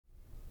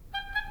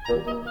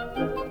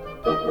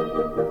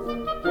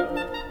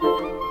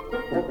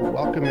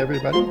Welcome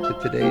everybody to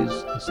today's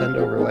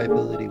Accendo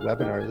Reliability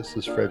webinar. This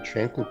is Fred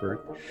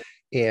Schenkelberg.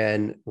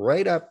 And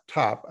right up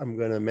top, I'm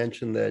going to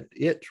mention that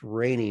it's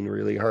raining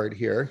really hard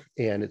here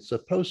and it's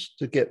supposed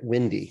to get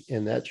windy.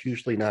 And that's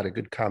usually not a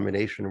good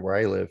combination where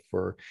I live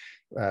for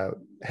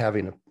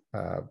having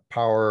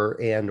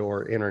power and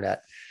or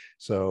internet.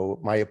 So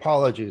my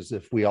apologies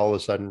if we all of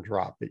a sudden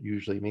drop. It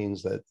usually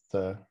means that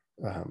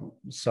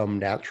some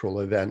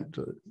natural event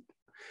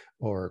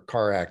or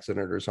car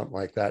accident or something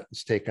like that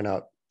has taken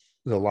out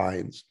the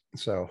lines.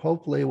 So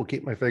hopefully we'll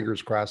keep my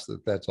fingers crossed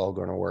that that's all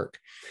going to work.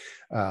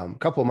 A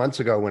couple of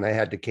months ago when I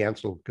had to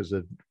cancel because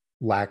of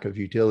lack of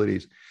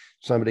utilities,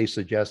 somebody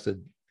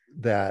suggested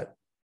that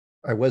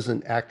I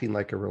wasn't acting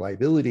like a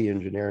reliability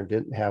engineer and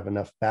didn't have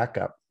enough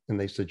backup. And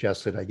they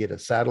suggested I get a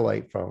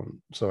satellite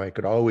phone so I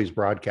could always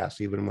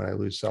broadcast even when I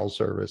lose cell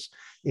service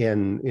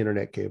and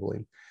internet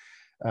cabling.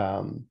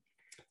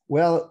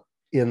 Well,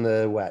 in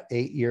the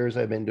 8 years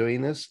I've been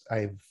doing this,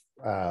 I've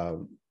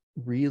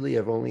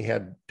only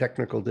had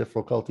technical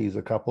difficulties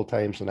a couple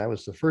times, and that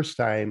was the first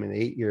time in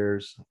 8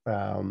 years.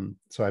 So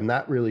I'm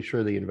not really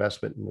sure the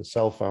investment in the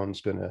cell phone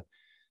is going to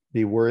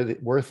be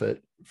worth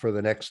it for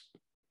the next,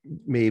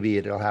 maybe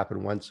it'll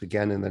happen once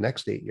again in the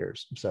next 8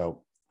 years.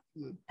 So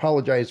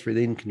apologize for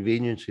the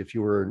inconvenience if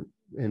you were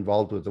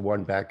involved with the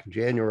one back in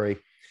January.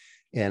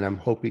 And I'm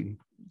hoping,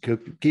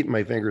 keep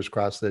my fingers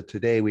crossed that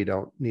today we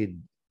don't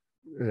need,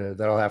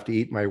 that I'll have to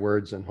eat my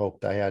words and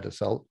hope that I had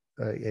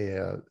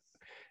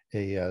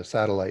a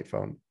satellite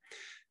phone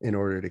in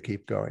order to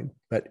keep going.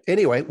 But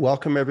anyway,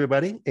 welcome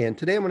everybody. And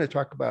today I'm going to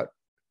talk about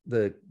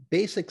the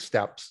basic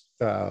steps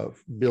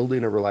of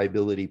building a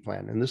reliability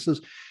plan. And this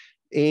is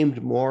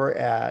aimed more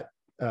at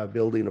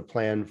building a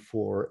plan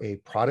for a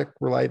product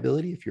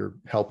reliability. If you're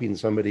helping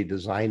somebody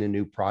design a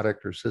new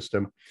product or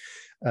system,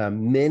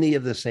 many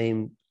of the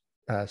same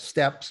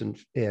steps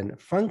and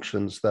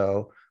functions,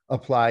 though,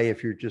 apply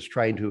if you're just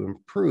trying to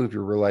improve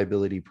your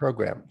reliability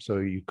program. So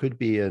you could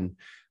be in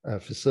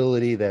a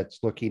facility that's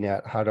looking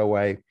at how do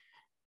I,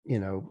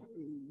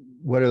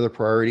 what are the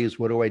priorities?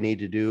 What do I need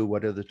to do?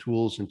 What are the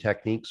tools and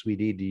techniques we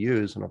need to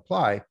use and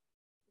apply?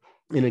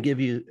 And it'll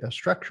give you a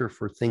structure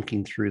for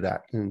thinking through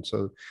that. And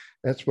so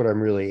that's what I'm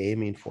really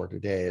aiming for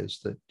today, is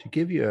to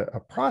give you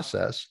a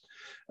process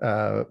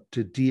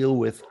to deal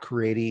with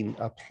creating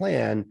a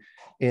plan.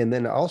 And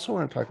then I also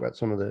want to talk about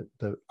some of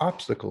the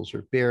obstacles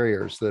or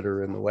barriers that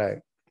are in the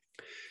way.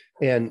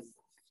 And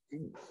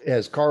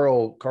as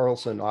Carl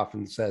Carlson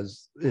often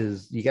says,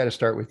 is you got to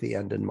start with the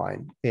end in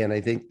mind. And I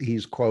think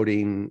he's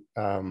quoting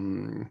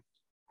Stephen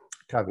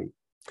Covey.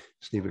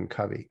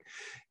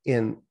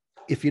 And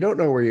if you don't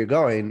know where you're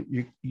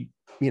going,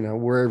 you know,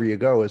 wherever you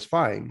go is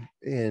fine.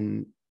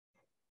 And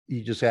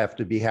you just have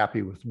to be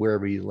happy with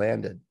wherever you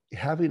landed.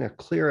 Having a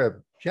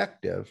clear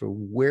objective of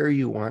where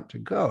you want to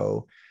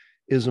go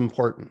is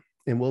important.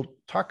 And we'll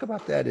talk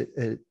about that at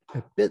a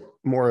bit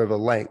more of a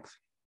length.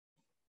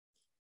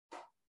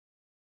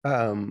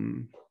 Yeah,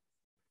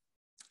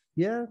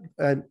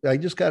 I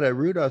just got a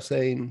Rudolph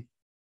saying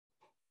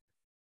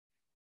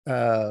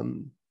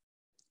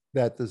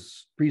that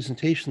this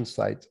presentation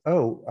slides,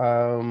 well,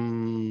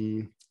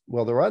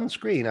 they're on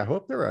screen. I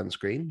hope they're on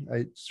screen.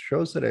 It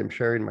shows that I'm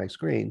sharing my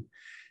screen.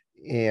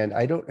 And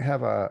I don't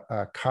have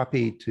a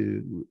copy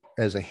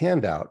as a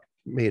handout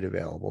made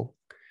available.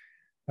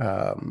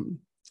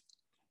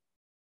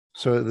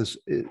 So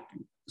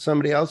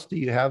somebody else, do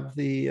you have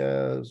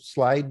the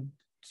slide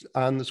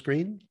on the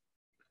screen?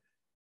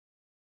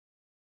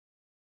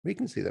 We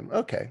can see them.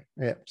 Okay.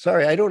 Yeah.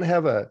 Sorry, I don't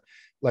have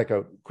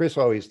Chris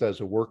always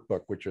does a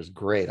workbook, which is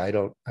great. I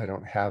don't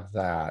have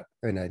that,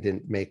 and I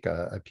didn't make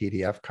a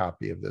PDF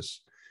copy of this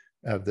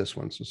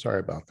one. So sorry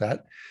about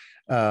that.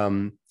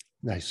 I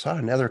saw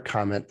another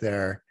comment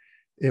there.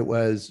 It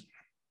was,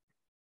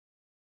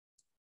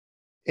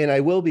 and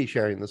I will be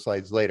sharing the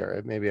slides later.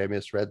 Maybe I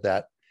misread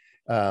that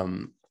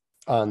on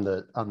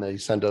the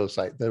Accendo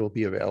site. That will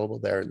be available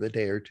there in the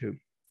day or two.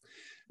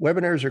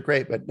 Webinars are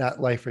great, but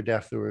not life or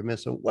death or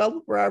miss.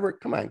 Well, Robert,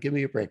 come on, give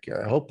me a break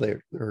here. I hope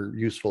they're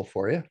useful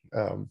for you.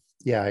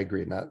 Yeah, I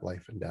agree, not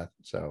life and death.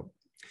 So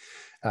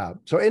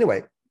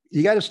anyway,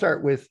 you got to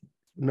start with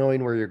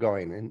knowing where you're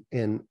going.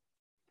 And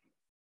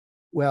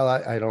well,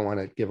 I don't want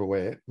to give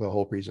away the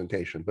whole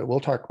presentation, but we'll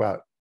talk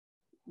about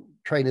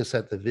trying to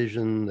set the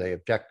vision, the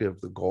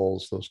objective, the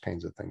goals, those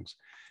kinds of things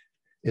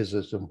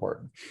is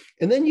important.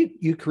 And then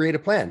you create a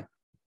plan.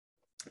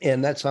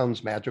 And that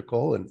sounds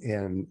magical.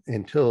 And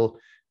until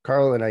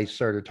Carl and I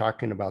started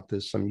talking about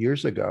this some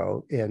years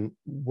ago, and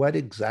what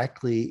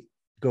exactly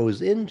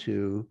goes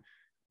into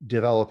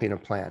developing a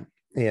plan.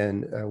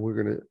 And I'm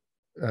going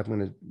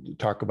to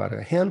talk about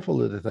a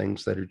handful of the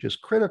things that are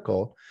just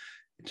critical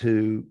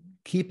to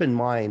keep in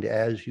mind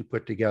as you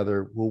put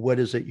together, well, what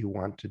is it you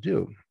want to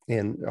do?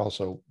 And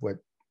also what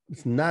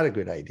it's not a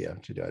good idea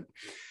to do it.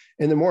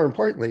 And then more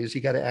importantly is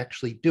you got to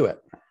actually do it.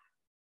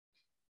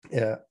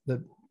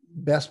 The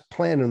best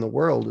plan in the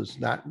world is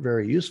not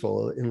very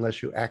useful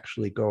unless you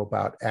actually go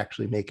about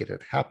actually making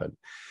it happen.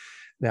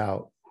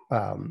 Now,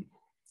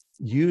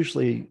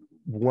 Usually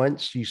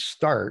once you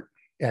start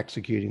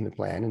executing the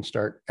plan and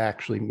start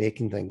actually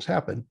making things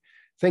happen,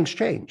 things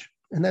change,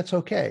 and that's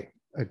okay.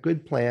 A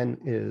good plan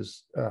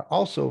is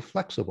also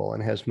flexible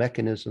and has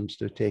mechanisms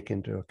to take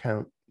into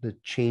account the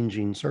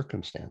changing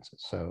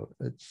circumstances. So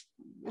it's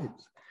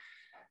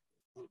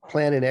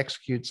plan and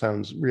execute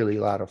sounds really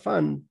a lot of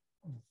fun,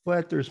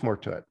 but there's more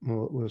to it.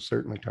 We'll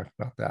certainly talk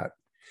about that.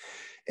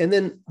 And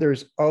then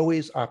there's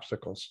always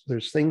obstacles.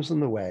 There's things in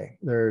the way.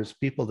 There's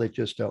people that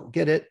just don't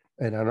get it.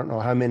 And I don't know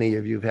how many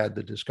of you have had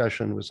the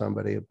discussion with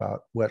somebody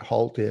about what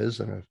HALT is.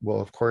 And well,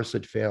 of course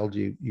it failed.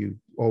 You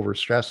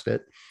overstressed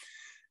it.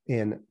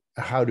 And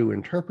how to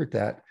interpret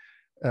that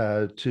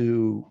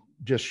to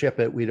just ship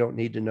it. We don't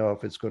need to know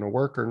if it's going to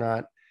work or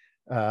not.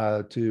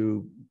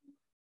 To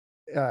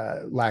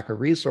lack of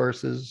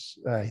resources.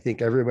 I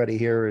think everybody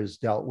here has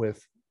dealt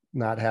with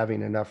not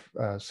having enough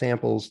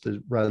samples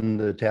to run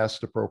the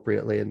test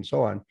appropriately and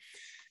so on.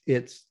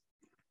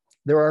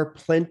 There are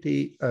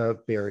plenty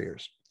of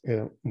barriers.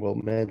 We'll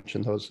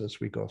mention those as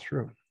we go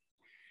through.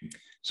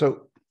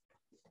 So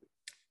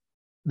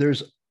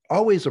there's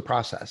always a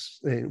process,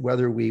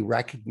 whether we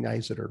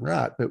recognize it or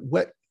not, but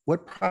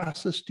what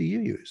process do you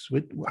use?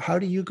 How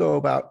do you go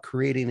about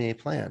creating a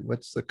plan?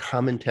 What's the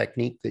common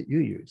technique that you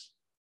use?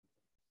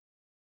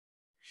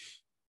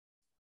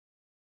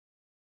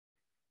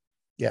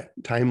 Yeah,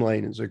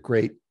 timeline is a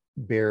great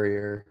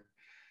barrier.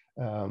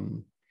 I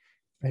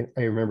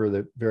remember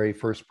the very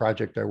first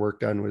project I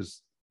worked on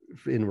was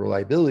in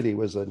reliability,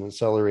 was an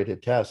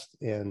accelerated test,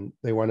 and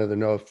they wanted to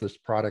know if this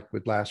product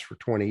would last for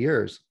 20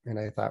 years. And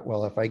I thought,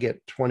 well, if I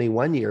get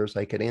 21 years,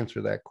 I could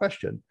answer that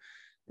question.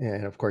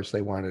 And of course,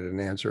 they wanted an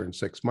answer in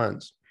 6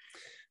 months.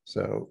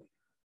 So,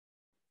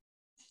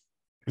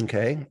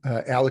 okay,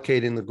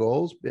 allocating the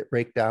goals,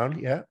 breakdown,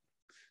 yeah.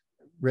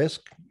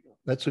 Risk,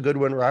 that's a good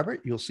one,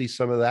 Robert. You'll see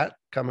some of that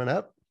coming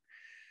up.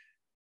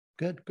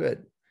 Good,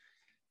 good.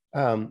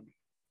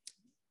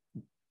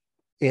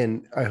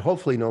 And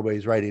hopefully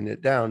nobody's writing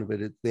it down, but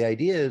the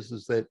idea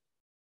is that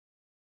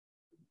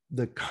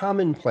the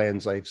common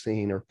plans I've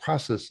seen or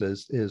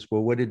processes is,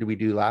 well, what did we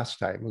do last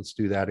time? Let's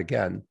do that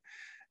again.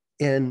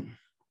 And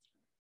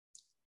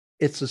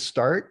it's a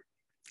start.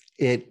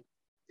 It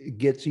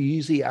gets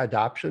easy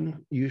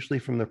adoption, usually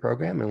from the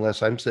program,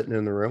 unless I'm sitting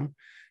in the room.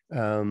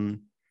 And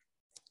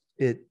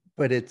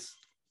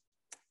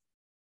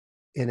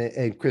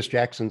Chris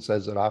Jackson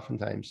says it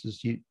oftentimes,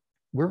 is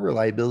we're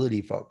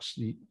reliability folks.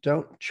 You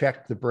don't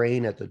check the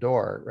brain at the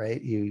door,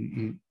 right?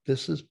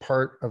 This is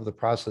part of the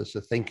process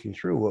of thinking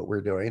through what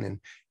we're doing, and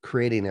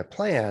creating a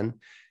plan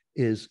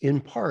is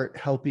in part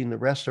helping the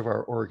rest of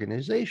our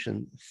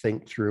organization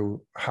think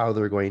through how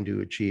they're going to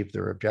achieve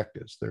their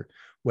objectives,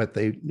 what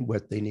they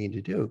need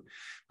to do.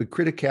 But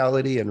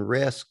criticality and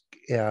risk,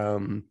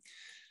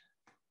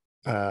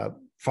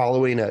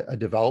 following a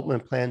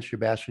development plan,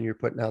 Sebastian, you're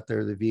putting out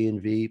there, the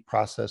V&V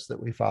process that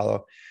we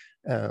follow.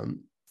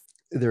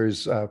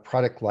 There's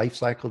product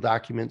lifecycle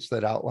documents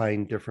that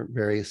outline different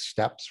various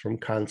steps from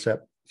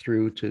concept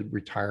through to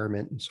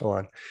retirement and so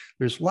on.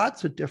 There's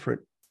lots of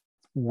different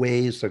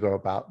ways to go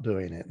about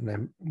doing it.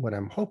 And what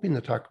I'm hoping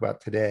to talk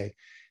about today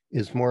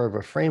is more of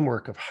a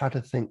framework of how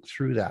to think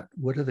through that.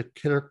 What are the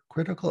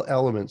critical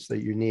elements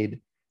that you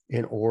need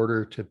in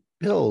order to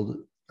build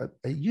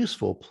a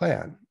useful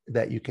plan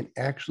that you can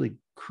actually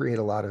create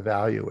a lot of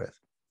value with?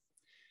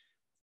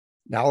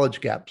 Knowledge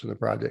gaps in the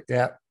project.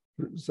 Yeah,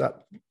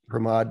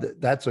 Pramod,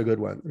 that's a good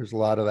one. There's a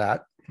lot of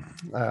that.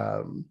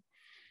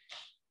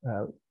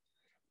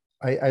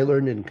 I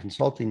learned in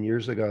consulting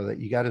years ago that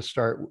you got to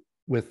start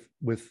with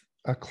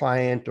a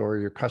client or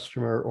your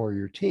customer or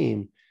your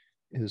team,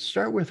 is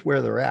start with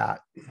where they're at.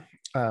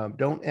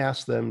 Don't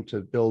ask them to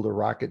build a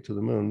rocket to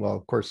the moon. Well,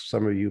 of course,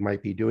 some of you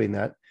might be doing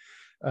that.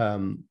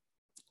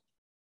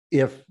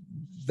 If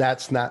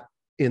that's not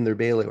in their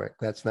bailiwick,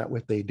 that's not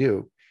what they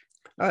do.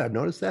 I've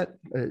noticed that.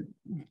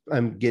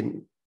 I'm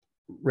getting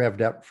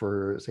revved up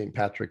for St.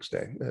 Patrick's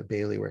Day.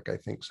 Bailiwick, I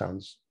think,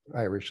 sounds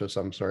Irish of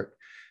some sort.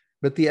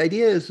 But the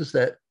idea is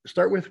that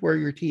start with where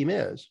your team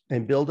is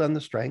and build on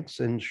the strengths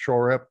and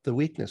shore up the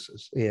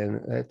weaknesses.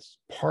 And that's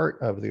part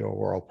of the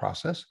overall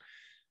process.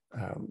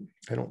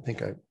 I don't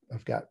think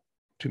I've got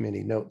too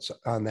many notes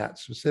on that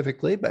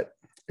specifically, but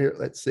here,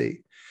 let's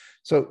see.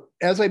 So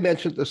as I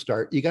mentioned at the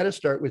start, you got to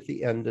start with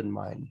the end in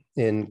mind.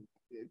 And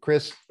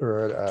Chris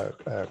or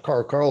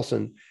Carl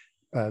Carlson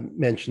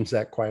mentions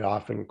that quite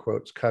often,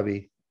 quotes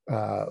Covey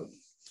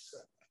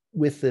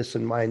with this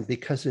in mind,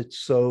 because it's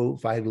so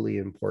vitally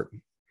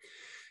important.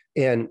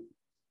 And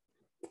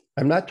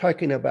I'm not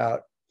talking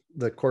about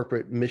the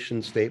corporate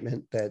mission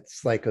statement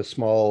that's like a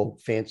small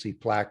fancy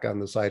plaque on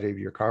the side of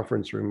your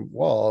conference room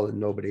wall and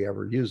nobody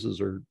ever uses,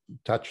 or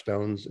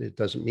touchstones. It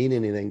doesn't mean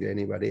anything to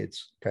anybody.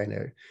 It's kind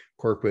of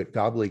corporate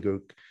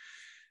gobbledygook.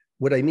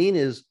 What I mean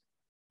is,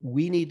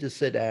 we need to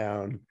sit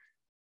down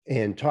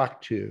and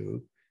talk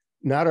to,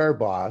 not our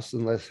boss,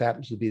 unless it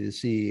happens to be the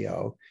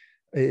CEO.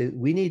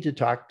 We need to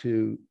talk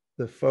to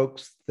the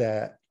folks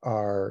that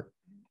are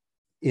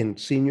in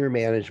senior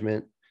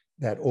management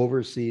that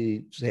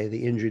oversee, say,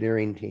 the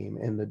engineering team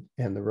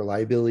and the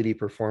reliability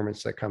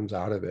performance that comes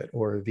out of it,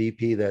 or a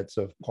VP that's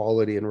of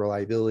quality and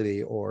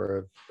reliability,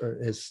 or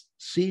as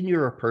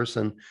senior a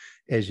person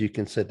as you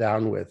can sit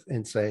down with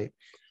and say,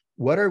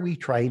 what are we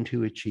trying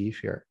to achieve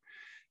here?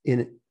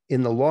 In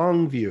the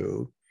long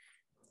view,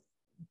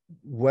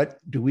 what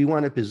do we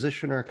want to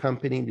position our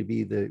company to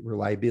be? The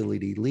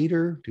reliability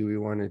leader? Do we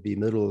want to be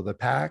middle of the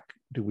pack?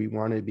 Do we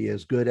want to be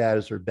as good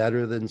as or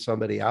better than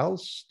somebody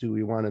else? Do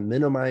we want to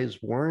minimize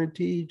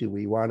warranty? Do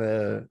we want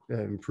to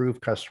improve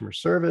customer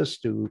service?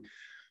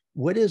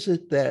 What is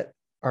it that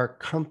our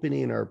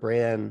company and our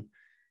brand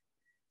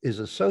is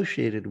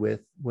associated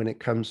with when it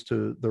comes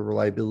to the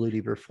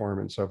reliability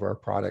performance of our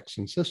products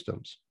and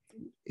systems?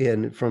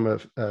 And from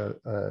a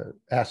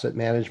asset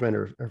management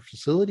or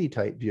facility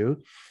type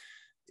view,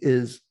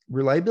 is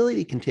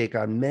reliability can take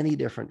on many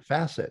different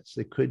facets.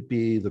 It could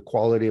be the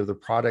quality of the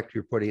product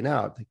you're putting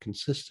out, the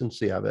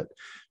consistency of it,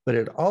 but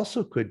it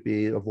also could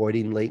be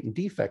avoiding latent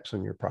defects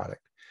in your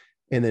product.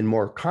 And then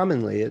more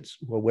commonly, it's,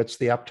 well, what's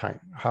the uptime?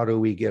 How do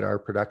we get our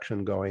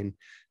production going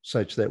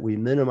such that we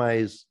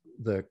minimize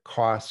the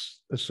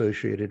costs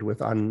associated with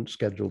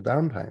unscheduled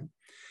downtime?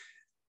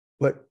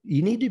 But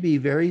you need to be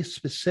very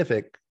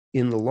specific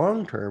in the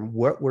long term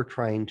what we're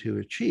trying to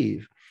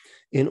achieve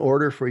in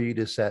order for you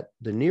to set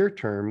the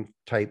near-term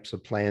types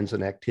of plans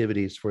and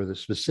activities for the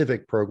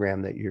specific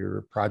program that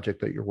your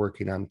project that you're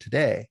working on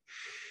today.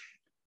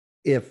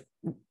 If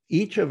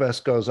each of us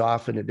goes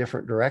off in a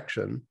different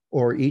direction,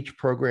 or each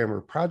program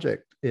or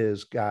project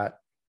is got,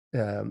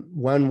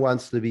 one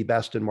wants to be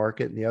best in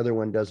market and the other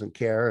one doesn't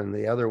care, and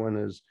the other one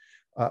is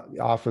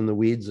off in the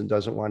weeds and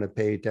doesn't want to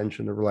pay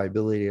attention to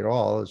reliability at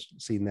all, is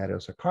seeing that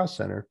as a cost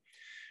center.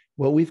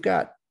 Well, we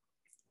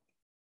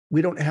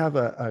don't have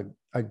a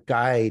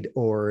guide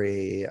or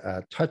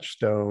a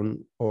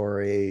touchstone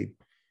or a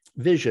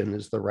vision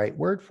is the right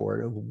word for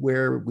it, of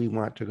where we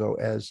want to go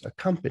as a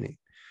company.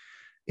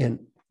 And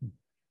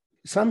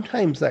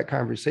sometimes that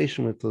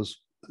conversation with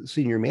those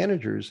senior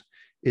managers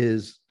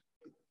is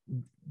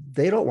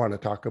they don't want to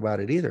talk about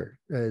it either,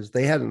 as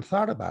they hadn't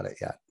thought about it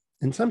yet.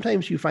 And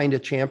sometimes you find a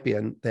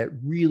champion that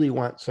really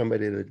wants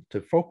somebody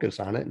to focus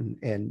on it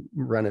and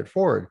run it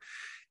forward.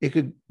 It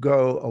could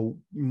go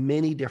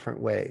many different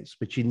ways,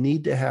 but you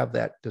need to have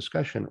that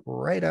discussion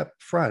right up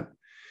front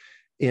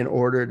in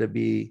order to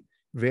be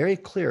very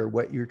clear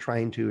what you're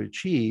trying to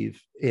achieve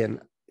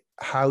and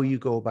how you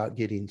go about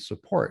getting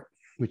support,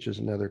 which is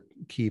another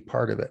key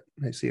part of it.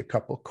 I see a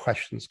couple of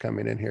questions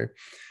coming in here.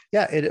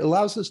 Yeah, it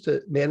allows us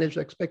to manage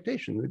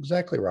expectations.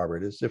 Exactly,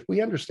 Robert, is if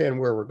we understand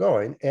where we're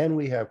going and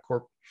we have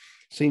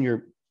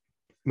senior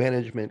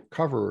management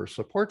cover or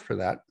support for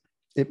that,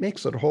 it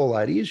makes it a whole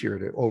lot easier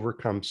to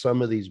overcome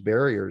some of these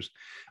barriers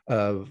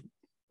of,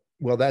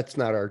 well, that's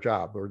not our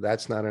job, or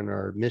that's not in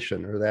our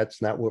mission, or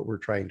that's not what we're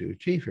trying to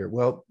achieve here.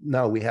 Well,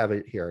 no, we have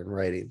it here in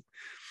writing.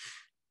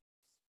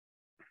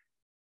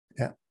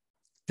 Yeah,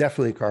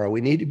 definitely, Carl. We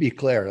need to be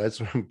clear.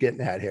 That's what I'm getting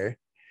at here.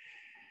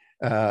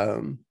 I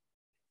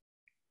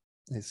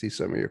see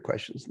some of your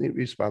questions. Need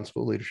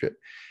responsible leadership.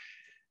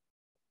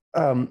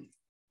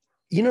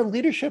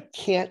 Leadership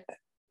can't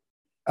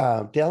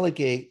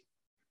delegate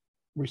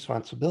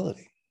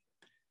responsibility.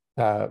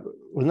 Well,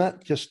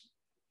 not just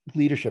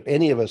leadership.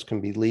 Any of us can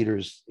be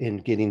leaders in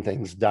getting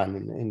things done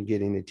and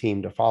getting a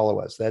team to follow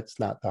us. That's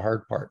not the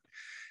hard part.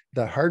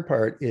 The hard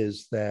part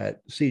is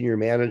that senior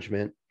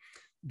management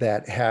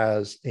that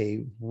has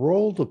a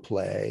role to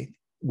play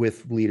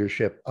with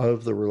leadership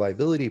of the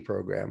reliability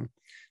program,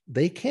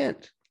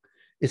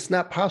 it's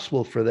not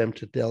possible for them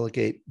to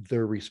delegate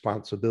their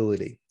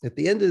responsibility. At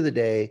the end of the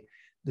day,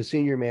 the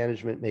senior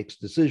management makes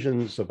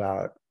decisions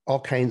about all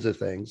kinds of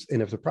things.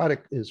 And if the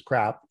product is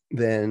crap,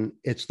 then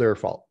it's their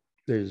fault.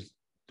 There's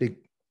the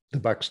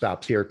buck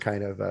stops here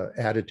kind of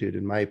attitude,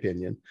 in my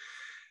opinion.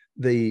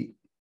 But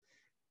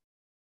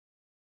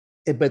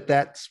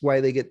that's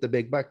why they get the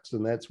big bucks,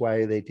 and that's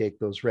why they take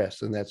those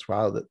risks, and that's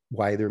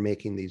why they're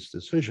making these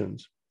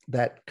decisions.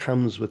 That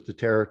comes with the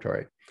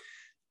territory.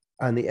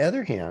 On the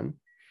other hand,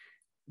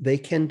 they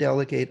can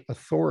delegate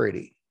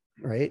authority.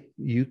 Right?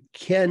 You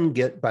can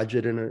get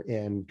budget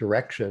and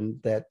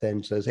direction that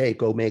then says, hey,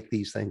 go make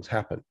these things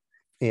happen.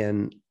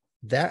 And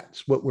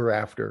that's what we're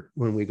after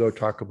when we go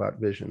talk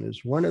about vision.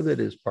 Is one of it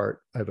is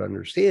part of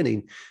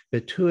understanding,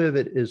 but two of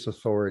it is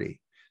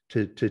authority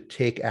to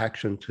take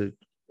action to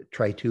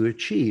try to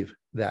achieve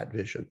that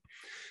vision.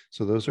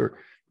 So those are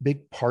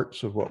big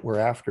parts of what we're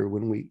after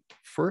when we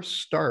first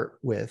start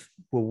with,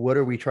 well, what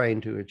are we trying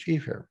to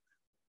achieve here?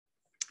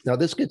 Now,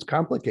 this gets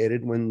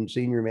complicated when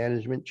senior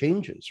management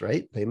changes,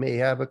 right? They may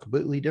have a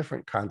completely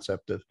different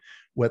concept of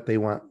what they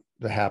want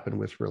to happen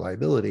with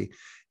reliability.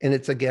 And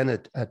it's, again,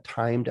 a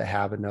time to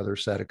have another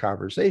set of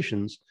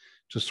conversations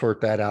to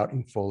sort that out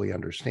and fully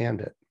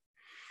understand it.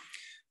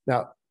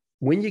 Now,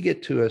 when you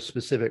get to a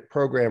specific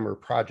program or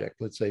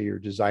project, let's say you're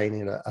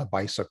designing a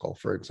bicycle,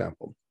 for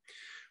example,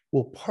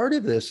 Well, part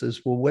of this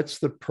is, well, what's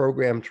the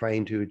program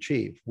trying to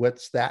achieve?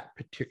 What's that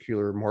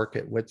particular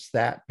market? What's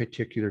that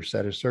particular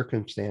set of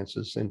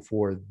circumstances? And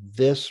for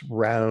this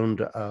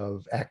round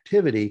of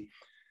activity,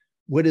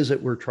 what is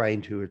it we're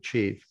trying to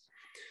achieve?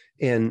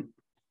 And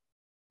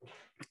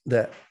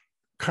the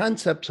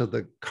concepts of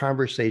the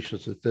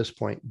conversations at this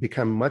point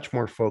become much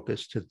more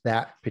focused to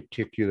that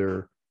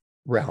particular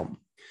realm.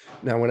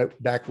 Now,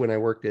 back when I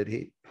worked at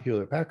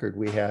Hewlett Packard,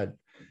 we had,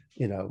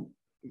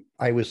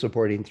 I was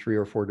supporting 3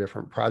 or 4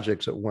 different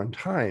projects at one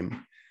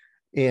time,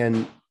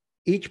 and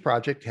each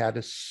project had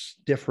a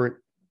different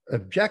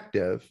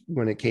objective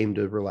when it came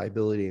to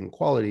reliability and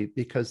quality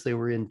because they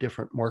were in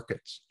different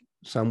markets.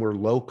 Some were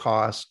low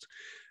cost,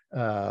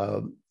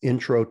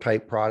 intro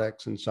type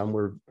products, and some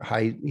were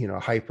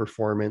high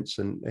performance.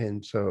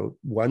 And so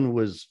one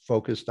was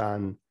focused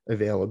on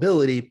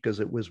availability because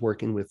it was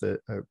working with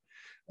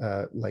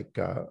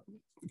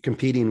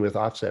competing with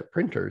offset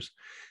printers,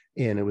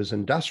 and it was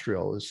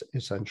industrial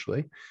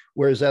essentially,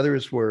 whereas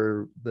others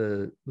were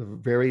the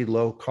very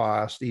low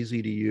cost,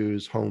 easy to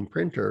use home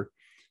printer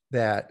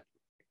that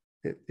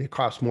it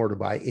costs more to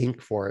buy ink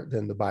for it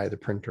than to buy the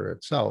printer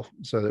itself.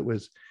 So it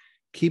was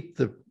keep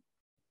the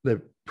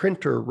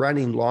printer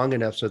running long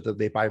enough so that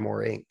they buy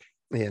more ink.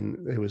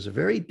 And it was a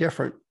very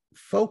different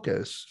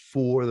focus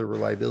for the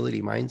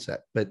reliability mindset,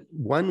 but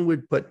one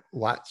would put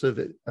lots of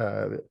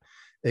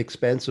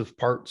expensive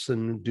parts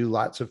and do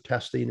lots of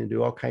testing and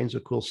do all kinds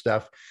of cool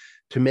stuff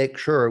to make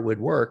sure it would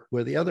work,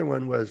 where the other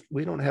one was,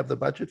 we don't have the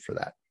budget for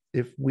that.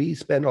 If we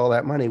spend all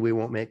that money, we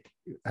won't make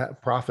a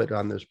profit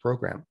on this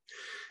program.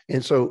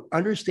 And so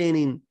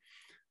understanding,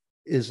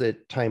 is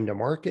it time to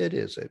market?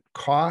 Is it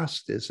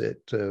cost? Is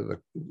it the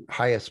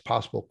highest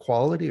possible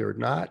quality or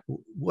not?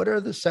 What are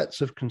the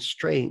sets of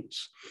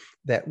constraints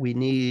that we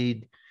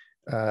need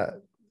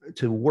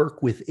to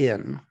work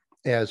within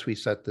as we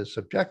set this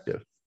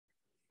objective?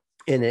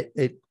 And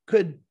it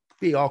could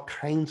be all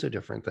kinds of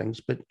different things,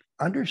 but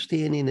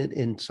understanding it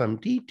in some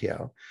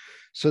detail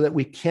so that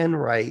we can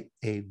write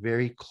a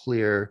very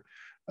clear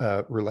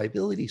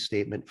reliability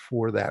statement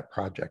for that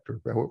project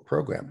or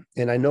program.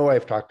 And I know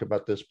I've talked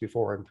about this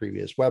before in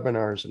previous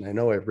webinars, and I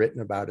know I've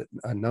written about it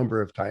a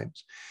number of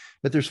times,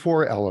 but there's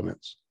 4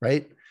 elements,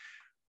 right?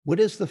 What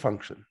is the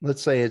function?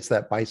 Let's say it's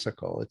that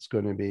bicycle. It's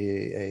going to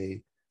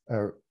be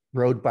a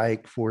road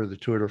bike for the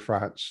Tour de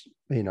France,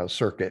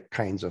 circuit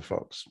kinds of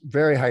folks.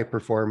 Very high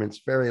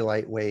performance, very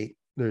lightweight.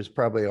 There's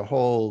probably a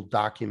whole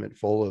document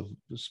full of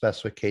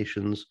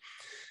specifications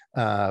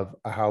of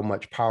how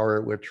much power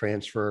it would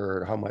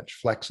transfer, how much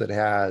flex it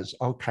has,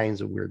 all kinds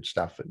of weird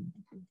stuff. And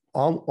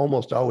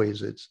almost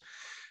always it's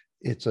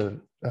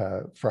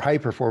for high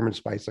performance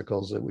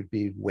bicycles, it would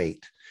be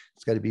weight.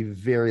 It's got to be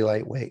very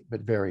lightweight,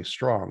 but very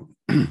strong.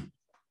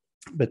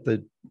 But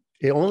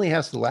it only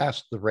has to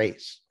last the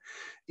race.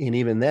 And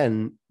even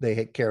then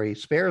they carry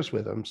spares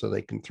with them so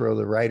they can throw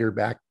the rider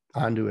back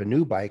onto a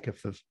new bike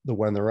if the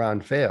one they're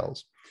on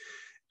fails.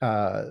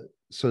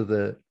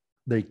 So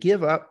they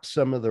give up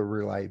some of the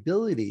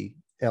reliability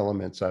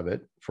elements of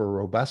it for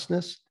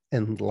robustness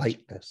and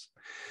lightness.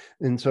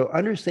 And so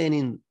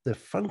understanding the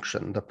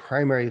function, the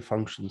primary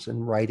functions,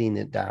 and writing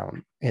it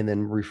down, and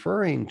then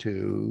referring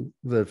to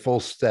the full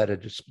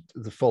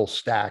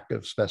stack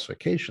of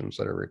specifications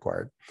that are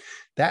required.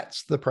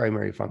 That's the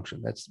primary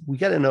function. We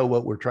got to know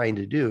what we're trying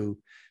to do,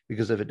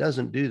 because if it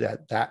doesn't do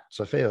that, that's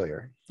a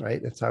failure,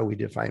 right? That's how we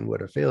define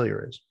what a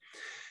failure is.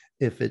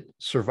 If it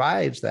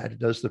survives that, it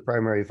does the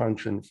primary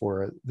function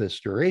for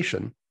this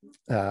duration,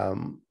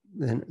 then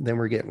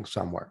we're getting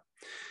somewhere.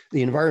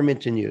 The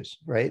environment in use,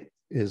 right?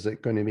 Is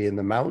it going to be in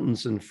the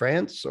mountains in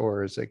France,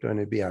 or is it going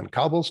to be on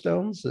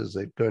cobblestones? Is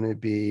it going to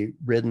be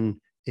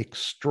ridden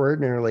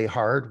extraordinarily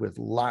hard with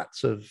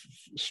lots of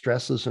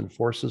stresses and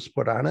forces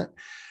put on it,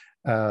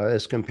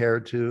 as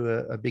compared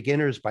to a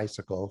beginner's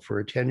bicycle for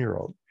a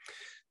 10-year-old?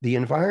 The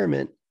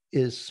environment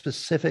is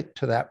specific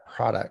to that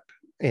product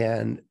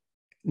and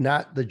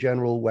not the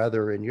general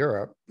weather in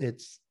Europe.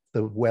 It's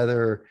the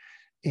weather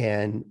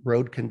and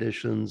road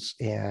conditions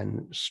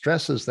and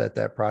stresses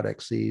that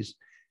product sees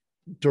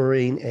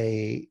during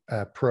a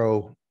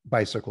pro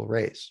bicycle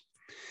race.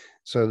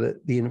 So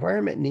the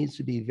environment needs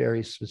to be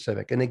very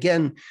specific. And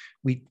again,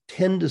 we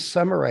tend to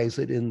summarize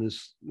it in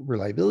this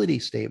reliability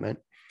statement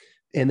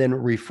and then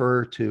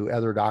refer to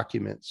other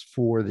documents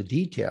for the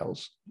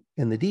details.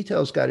 And the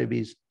details got to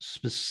be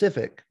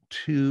specific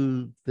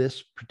to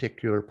this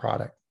particular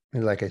product.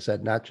 And like I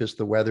said, not just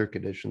the weather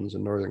conditions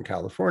in Northern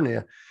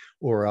California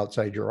or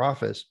outside your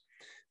office,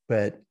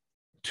 but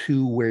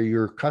to where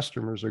your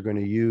customers are going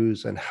to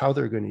use and how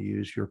they're going to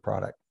use your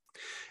product.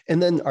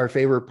 And then our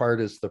favorite part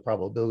is the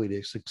probability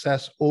of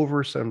success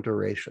over some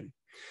duration.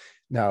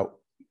 Now,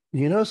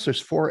 you notice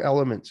there's 4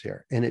 elements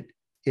here, and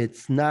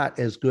it's not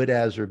as good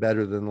as or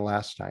better than the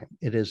last time.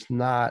 It is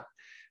not,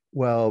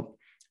 well,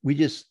 we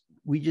just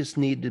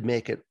need to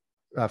make it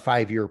a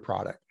 5-year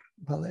product.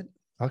 Well,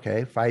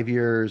 okay, 5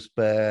 years,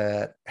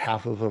 but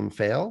half of them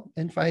fail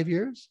in 5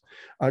 years?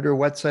 Under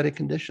what set of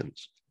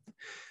conditions?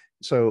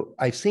 So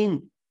I've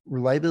seen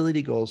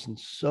reliability goals in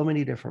so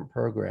many different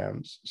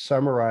programs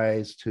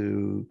summarized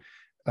to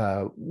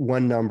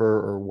one number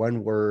or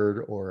one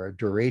word or a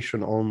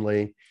duration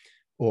only,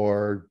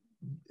 or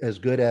as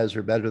good as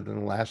or better than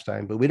the last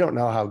time, but we don't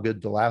know how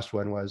good the last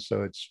one was,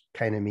 so it's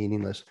kind of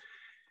meaningless.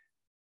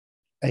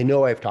 I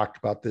know I've talked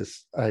about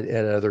this at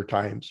other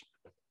times,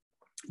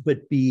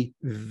 but be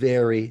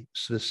very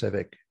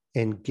specific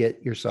and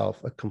get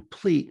yourself a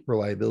complete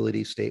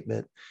reliability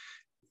statement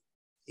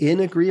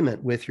in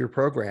agreement with your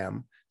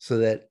program so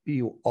that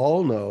you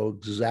all know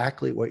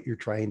exactly what you're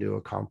trying to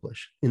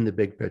accomplish in the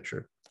big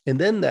picture. And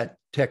then that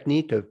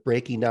technique of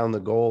breaking down the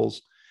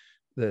goals,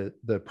 the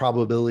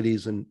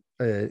probabilities and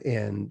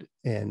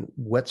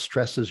what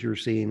stresses you're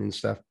seeing and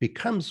stuff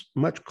becomes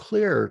much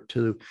clearer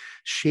to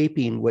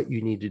shaping what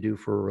you need to do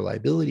for a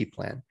reliability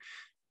plan.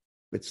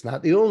 It's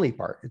not the only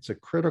part. It's a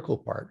critical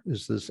part,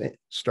 is this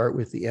start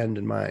with the end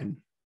in mind.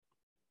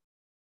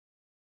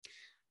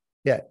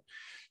 Yeah.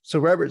 So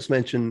Robert's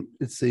mentioned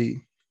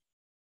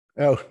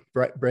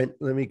Brent,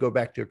 let me go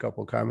back to a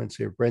couple of comments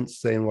here. Brent's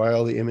saying, why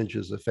all the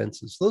images of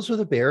fences? Those are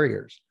the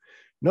barriers.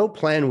 No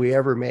plan we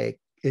ever make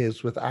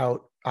is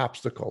without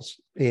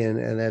obstacles.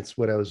 And that's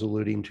what I was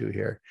alluding to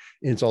here.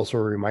 And it's also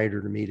a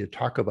reminder to me to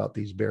talk about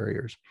these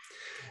barriers.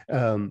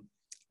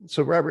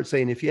 So Robert's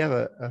saying, if you have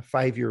a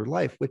 5-year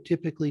life, what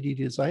typically do you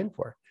design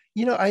for?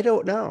 I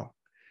don't know.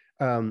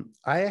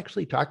 I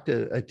actually talked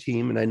to a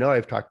team, and I know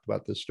I've talked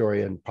about this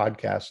story on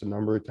podcasts a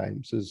number of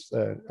times,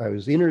 I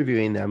was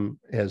interviewing them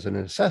as an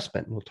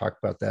assessment. We'll talk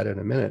about that in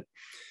a minute.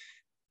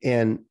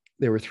 And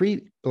there were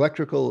 3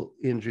 electrical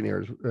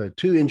engineers,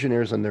 2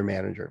 engineers and their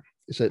manager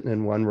sitting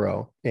in one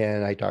row.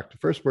 And I talked to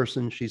the first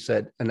person, she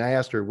said, and I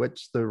asked her,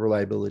 what's the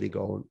reliability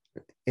goal?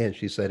 And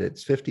she said,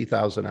 it's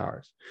 50,000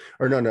 hours.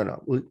 Or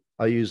no.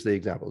 I'll use the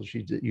example.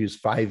 She used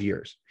 5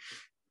 years.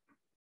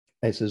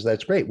 I says,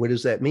 that's great. What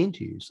does that mean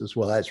to you? He says,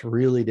 well, that's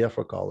really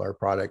difficult. Our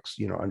products,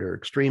 under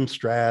extreme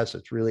stress,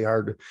 it's really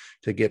hard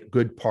to get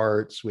good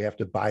parts. We have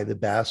to buy the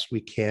best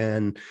we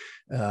can.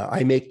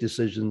 I make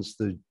decisions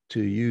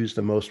to use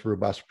the most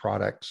robust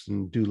products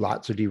and do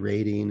lots of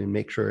derating and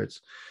make sure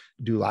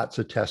do lots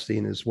of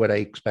testing is what I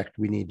expect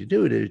we need to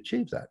do to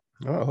achieve that.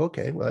 Oh,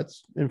 okay. Well,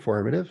 that's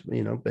informative,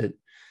 but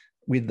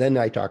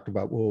I talked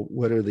about, well,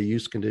 what are the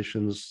use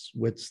conditions?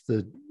 What's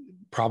the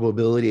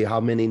probability, how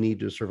many need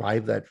to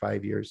survive that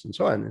 5 years and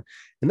so on.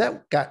 And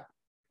that got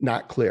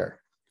not clear.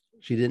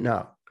 She didn't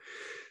know.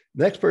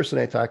 The next person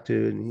I talked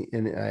to,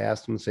 and I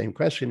asked him the same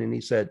question, and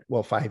he said,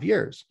 well, 5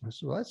 years. I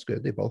said, well, that's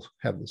good. They both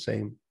have the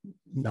same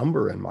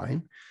number in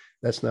mind.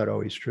 That's not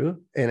always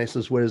true. And I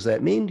says, what does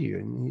that mean to you?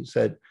 And he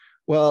said,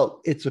 well,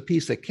 it's a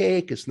piece of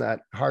cake. It's not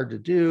hard to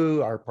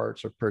do. Our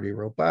parts are pretty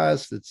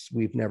robust.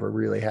 We've never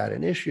really had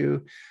an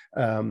issue.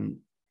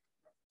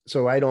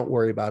 So I don't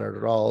worry about it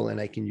at all. And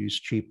I can use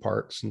cheap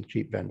parts and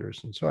cheap vendors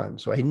and so on.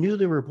 So I knew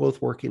they were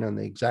both working on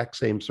the exact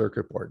same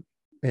circuit board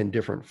and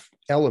different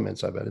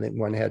elements of it. I think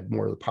one had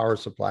more of the power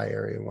supply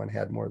area, one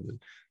had more of the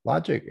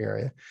logic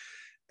area.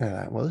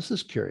 Well, this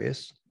is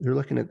curious. They're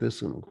looking at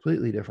this in a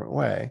completely different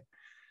way.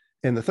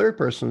 And the third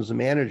person was the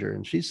manager.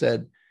 And she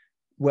said,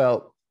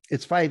 well,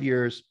 it's 5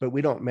 years, but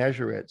we don't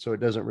measure it, so it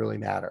doesn't really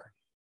matter.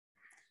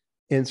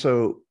 And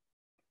so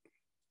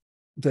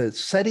the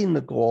setting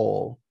the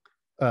goal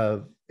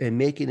and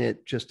making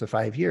it just to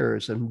 5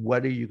 years, and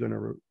what are you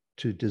going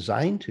to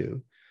design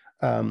to,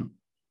 can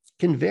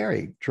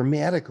vary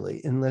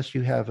dramatically unless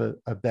you have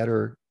a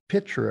better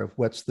picture of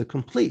what's the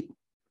complete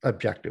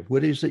objective.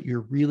 What is it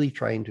you're really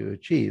trying to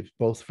achieve,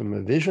 both from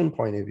a vision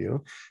point of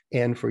view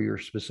and for your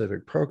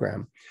specific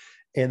program?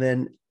 And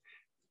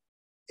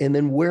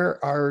then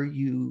where are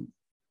you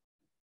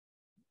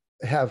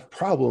have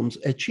problems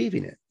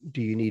achieving it?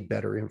 Do you need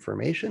better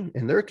information?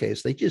 In their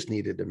case, they just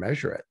needed to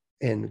measure it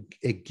and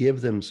give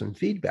them some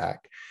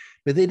feedback,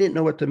 but they didn't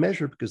know what to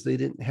measure because they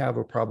didn't have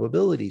a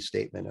probability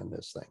statement on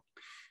this thing.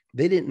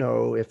 They didn't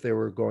know if they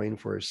were going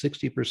for a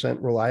 60%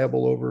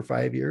 reliable over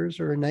 5 years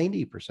or a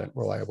 90%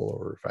 reliable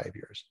over 5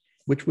 years,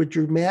 which would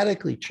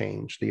dramatically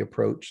change the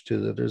approach to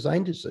the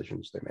design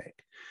decisions they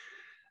make.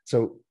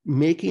 So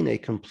making a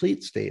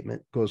complete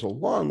statement goes a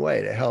long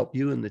way to help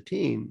you and the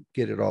team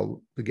get it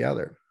all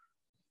together.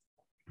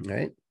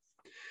 Right?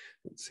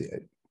 Let's see,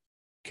 I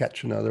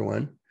catch another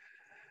one.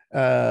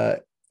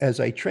 As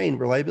I train,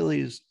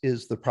 reliability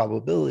is the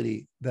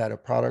probability that a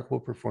product will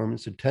perform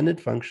its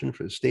intended function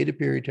for a stated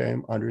period of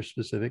time under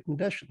specific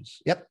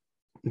conditions. Yep,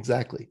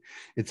 exactly.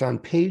 It's on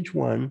page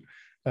 1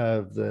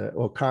 of the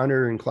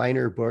O'Connor and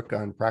Kleiner book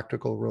on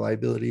practical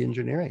reliability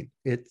engineering.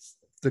 It's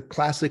the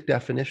classic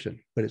definition,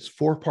 but it's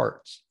 4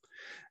 parts.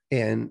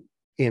 And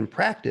in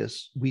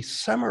practice, we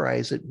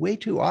summarize it way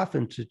too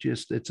often to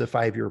just, it's a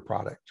 5-year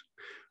product,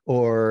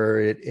 or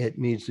it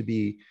needs to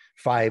be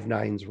 5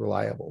 nines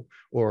reliable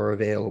or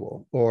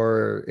available,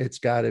 or it's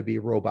got to be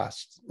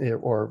robust,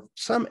 or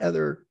some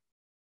other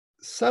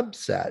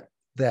subset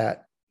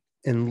that,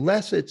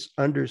 unless it's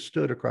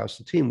understood across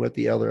the team what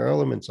the other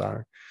elements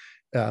are,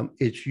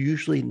 it's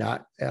usually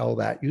not all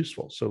that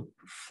useful. So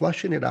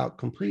flushing it out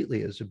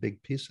completely is a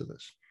big piece of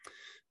this.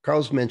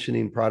 Carl's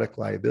mentioning product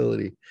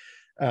liability.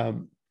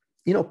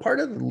 Part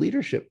of the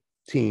leadership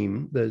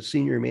team, the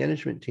senior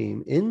management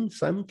team, in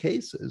some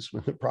cases,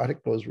 when the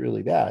product goes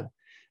really bad,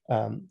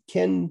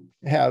 can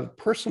have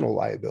personal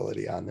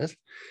liability on this.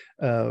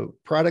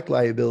 Product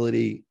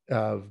liability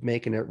of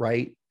making it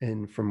right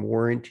and from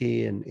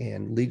warranty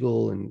and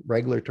legal and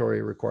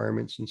regulatory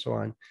requirements and so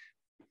on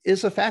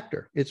is a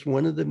factor. It's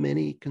one of the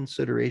many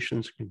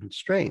considerations and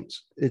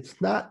constraints. It's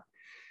not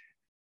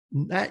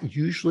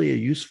usually a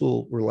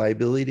useful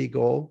reliability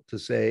goal to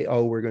say,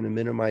 oh, we're going to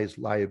minimize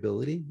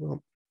liability.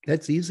 Well,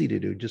 that's easy to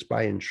do. Just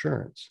buy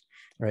insurance,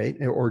 right?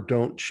 Or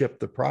don't ship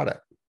the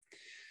product.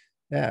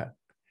 Yeah,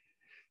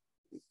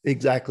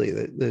 exactly.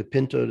 The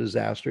Pinto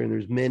disaster, and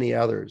there's many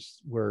others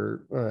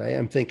where I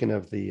am thinking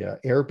of the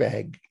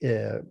airbag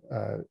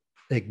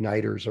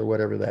igniters or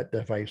whatever that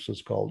device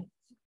was called,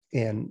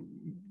 and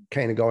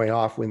kind of going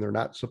off when they're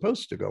not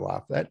supposed to go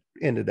off. That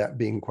ended up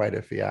being quite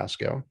a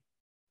fiasco.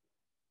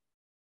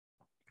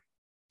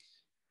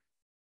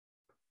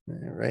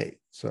 All right,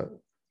 so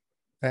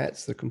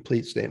that's the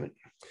complete statement.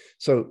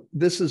 So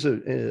this is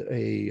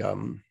I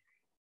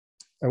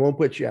won't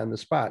put you on the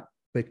spot,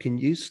 but can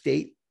you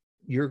state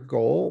your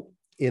goal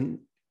in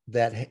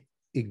that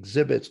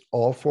exhibits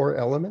all four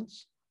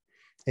elements?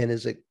 And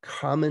is it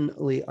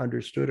commonly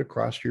understood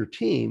across your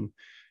team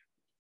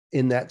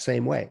in that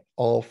same way,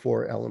 all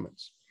four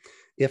elements?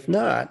 If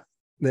not,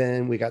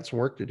 then we got some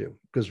work to do,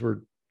 because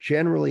we're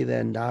generally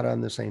then not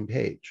on the same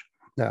page.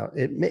 Now,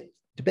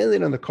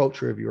 depending on the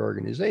culture of your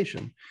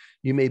organization,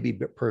 you may be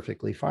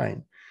perfectly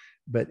fine.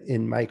 But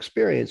in my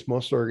experience,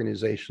 most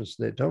organizations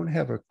that don't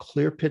have a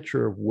clear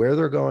picture of where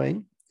they're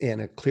going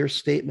and a clear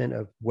statement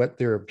of what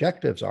their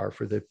objectives are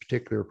for the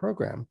particular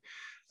program,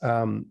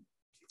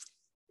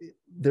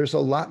 there's a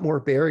lot more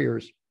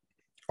barriers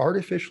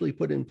artificially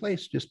put in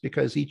place just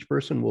because each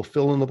person will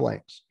fill in the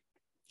blanks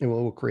and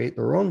will create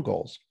their own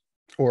goals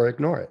or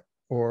ignore it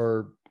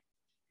or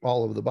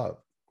all of the above.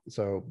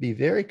 So be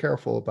very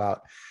careful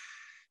about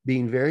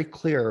being very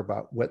clear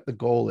about what the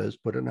goal is.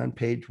 Put it on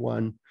page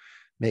one,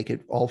 make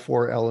it all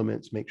four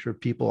elements, make sure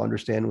people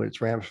understand what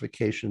its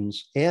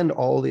ramifications and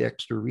all the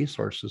extra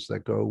resources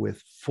that go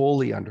with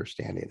fully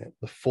understanding it,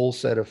 the full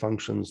set of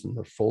functions and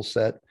the full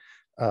set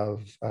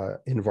of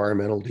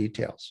environmental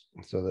details,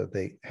 so that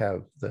they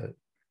have the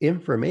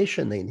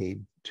information they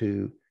need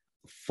to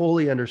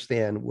fully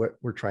understand what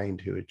we're trying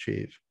to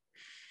achieve.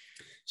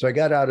 So I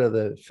got out of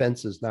the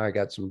fences. Now I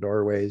got some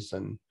doorways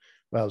and,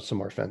 well, some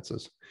more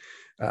fences.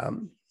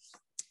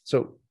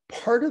 So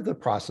part of the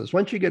process,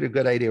 once you get a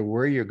good idea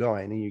where you're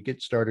going and you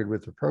get started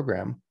with the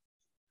program,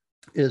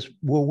 is,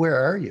 well, where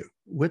are you?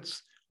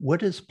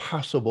 What is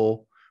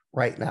possible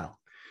right now?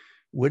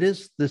 What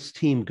is this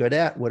team good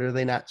at? What are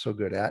they not so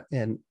good at?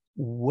 And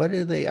what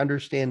do they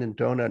understand and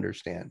don't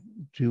understand?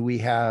 Do we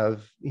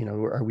have,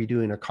 are we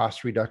doing a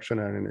cost reduction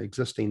on an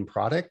existing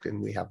product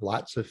and we have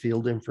lots of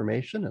field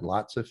information and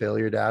lots of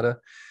failure data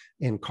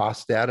and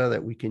cost data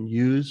that we can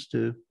use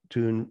to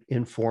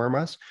inform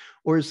us?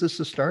 Or is this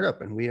a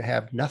startup and we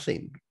have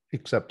nothing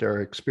except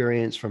our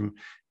experience from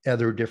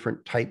other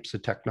different types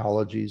of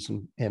technologies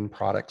and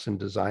products and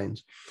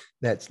designs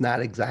that's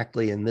not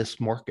exactly in this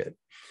market?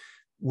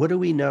 What do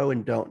we know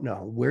and don't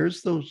know?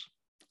 Where's those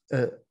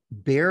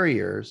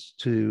barriers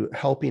to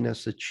helping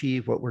us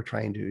achieve what we're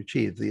trying to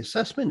achieve? The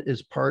assessment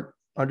is part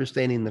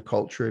understanding the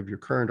culture of your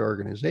current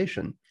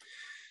organization,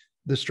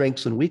 the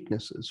strengths and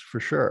weaknesses for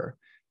sure,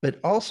 but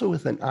also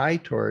with an eye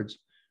towards,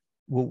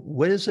 well,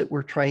 what is it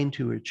we're trying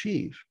to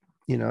achieve?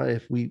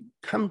 If we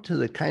come to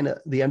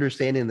the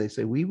understanding, they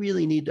say, we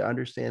really need to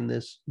understand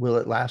this. Will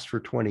it last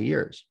for 20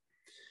 years?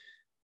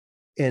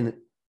 And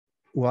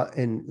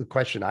the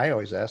question I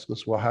always ask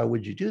is, well, how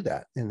would you do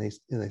that? And they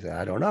say,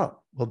 I don't know.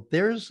 Well,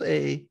 there's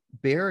a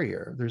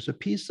barrier. There's a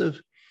piece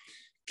of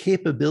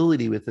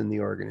capability within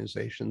the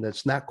organization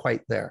that's not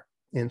quite there.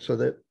 And so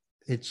that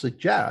it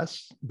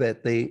suggests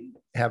that they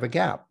have a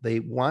gap.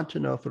 They want to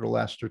know if it'll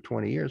last for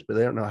 20 years, but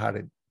they don't know how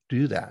to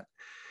do that.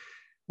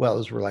 Well,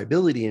 as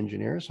reliability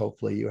engineers,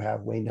 hopefully you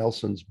have Wayne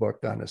Nelson's book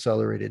on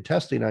accelerated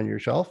testing on your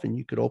shelf, and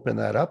you could open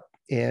that up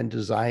and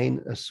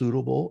design a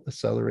suitable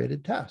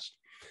accelerated test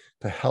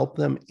to help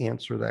them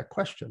answer that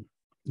question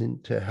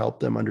and to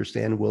help them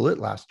understand, will it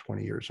last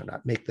 20 years or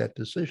not, make that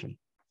decision.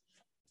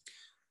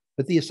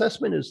 But the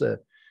assessment is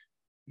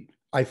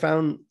I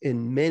found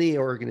in many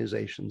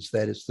organizations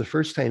that it's the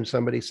first time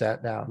somebody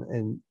sat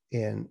down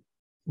and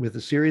with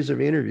a series of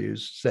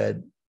interviews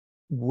said,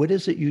 what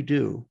is it you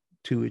do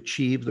to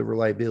achieve the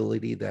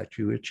reliability that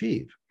you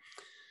achieve?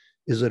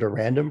 Is it a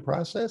random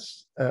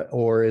process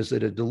or is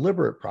it a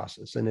deliberate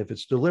process? And if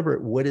it's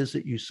deliberate, what is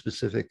it you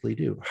specifically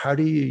do? How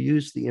do you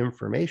use the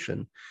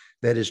information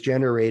that is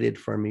generated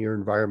from your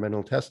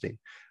environmental testing?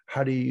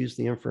 How do you use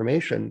the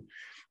information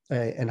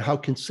and how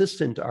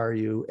consistent are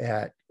you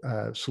at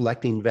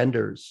selecting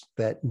vendors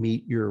that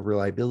meet your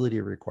reliability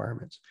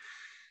requirements?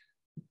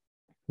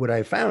 What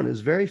I found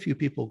is very few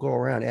people go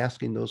around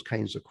asking those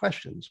kinds of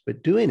questions,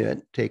 but doing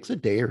it takes a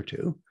day or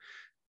two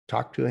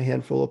talked to a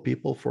handful of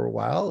people for a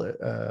while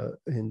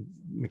in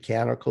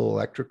mechanical,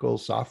 electrical,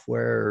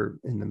 software,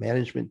 in the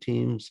management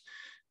teams,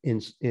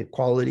 in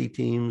quality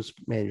teams,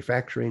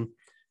 manufacturing,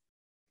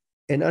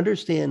 and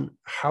understand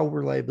how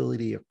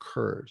reliability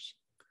occurs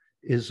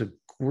is a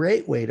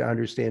great way to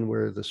understand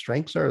where the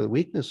strengths are, the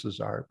weaknesses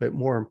are, but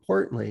more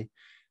importantly,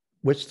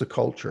 what's the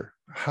culture?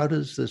 How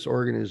does this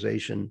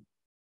organization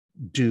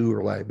do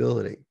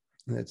reliability?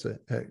 And that's a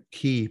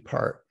key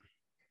part.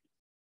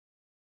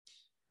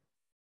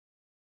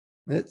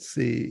 Let's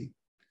see.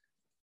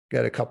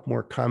 Got a couple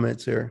more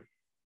comments here.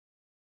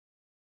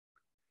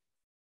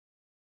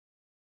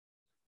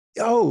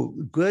 Oh,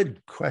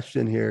 good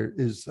question here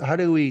is how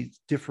do we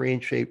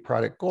differentiate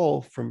product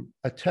goal from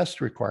a test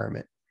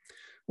requirement?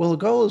 Well, a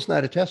goal is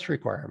not a test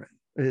requirement.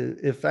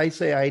 If I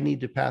say I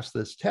need to pass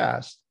this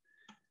test,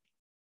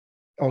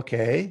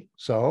 okay,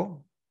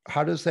 so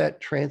how does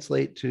that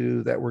translate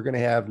to that we're going to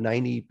have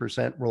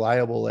 90%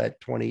 reliable at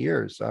 20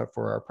 years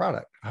for our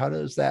product? How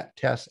does that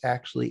test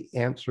actually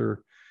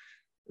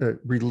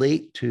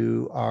relate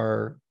to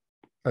our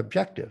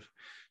objective?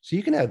 So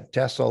you can have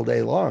tests all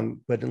day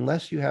long, but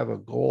unless you have a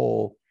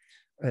goal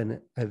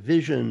and a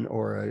vision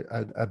or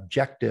an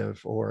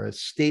objective or a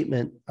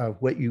statement of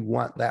what you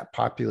want that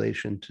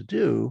population to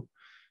do,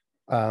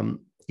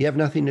 you have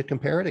nothing to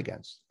compare it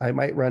against. I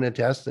might run a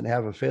test and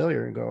have a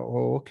failure and go,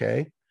 oh,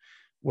 okay.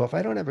 Well, if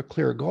I don't have a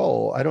clear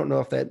goal, I don't know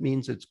if that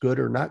means it's good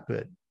or not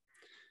good.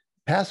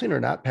 Passing or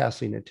not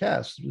passing a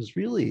test is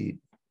really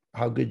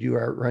how good you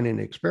are running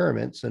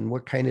experiments and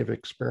what kind of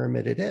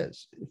experiment it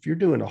is. If you're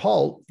doing a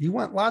halt, you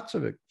want lots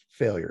of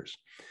failures.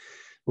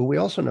 But we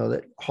also know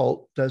that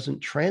halt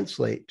doesn't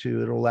translate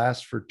to it'll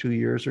last for 2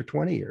 years or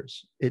 20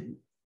 years. It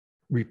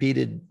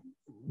repeated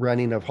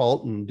running of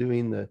halt and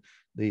doing the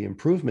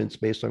improvements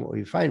based on what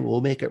we find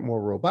will make it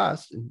more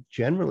robust and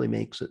generally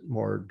makes it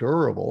more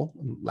durable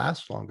and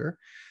last longer.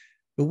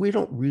 But we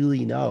don't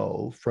really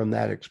know from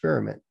that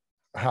experiment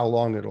how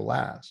long it'll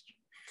last.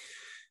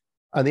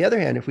 On the other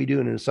hand, if we do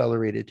an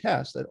accelerated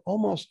test, that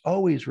almost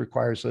always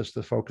requires us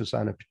to focus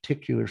on a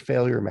particular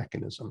failure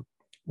mechanism.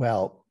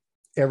 Well,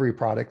 every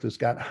product has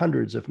got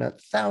hundreds, if not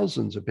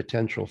thousands, of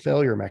potential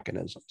failure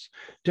mechanisms,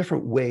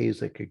 different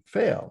ways it could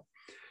fail.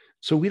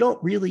 So we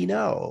don't really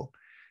know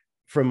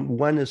from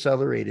one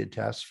accelerated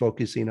test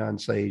focusing on,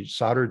 say,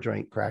 solder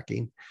joint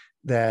cracking,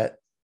 that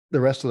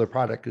the rest of the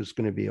product is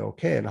going to be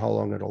okay and how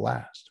long it'll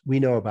last. We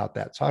know about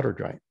that solder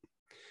joint.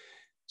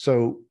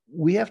 So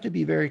we have to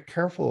be very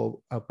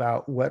careful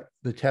about what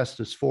the test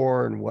is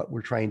for and what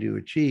we're trying to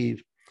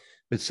achieve,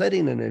 but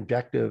setting an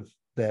objective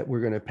that we're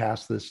going to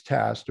pass this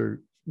test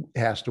or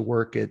has to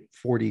work at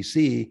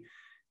 40C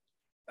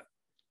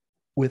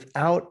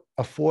without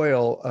a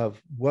foil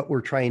of what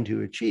we're trying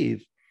to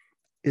achieve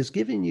is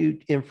giving you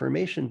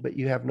information, but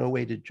you have no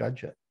way to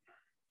judge it.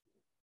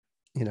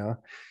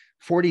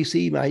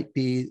 40C might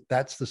be,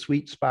 that's the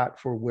sweet spot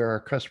for where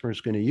our customer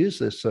is going to use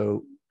this.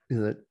 So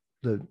the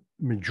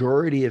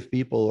majority of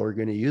people are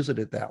going to use it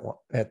at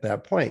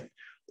that point.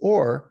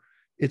 Or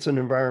it's an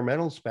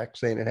environmental spec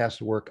saying it has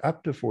to work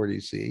up to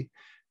 40C.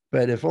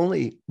 But if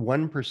only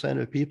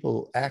 1% of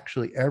people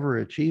actually ever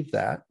achieve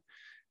that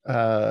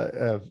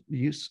of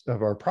use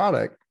of our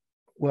product,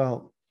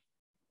 well,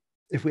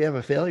 if we have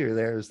a failure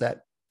there, is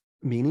that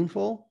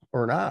meaningful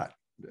or not?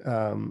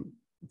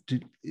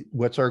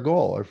 What's our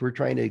goal? If we're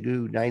trying to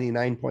do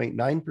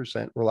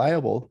 99.9%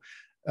 reliable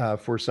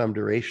for some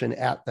duration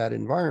at that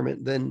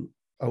environment, then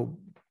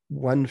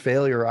one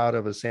failure out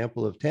of a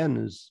sample of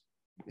 10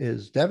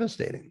 is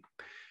devastating.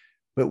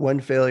 But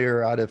one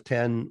failure out of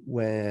 10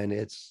 when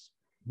it's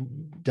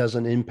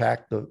doesn't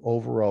impact the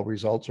overall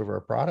results of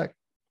our product,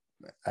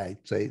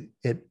 I'd say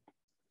it.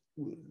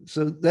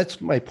 So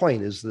that's my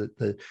point, is that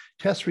the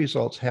test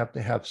results have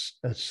to have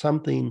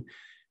something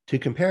to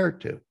compare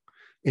it to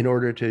in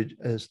order to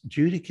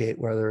adjudicate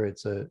whether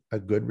it's a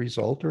good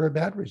result or a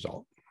bad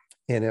result.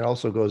 And it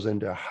also goes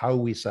into how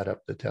we set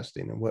up the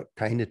testing and what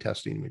kind of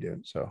testing we do.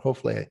 So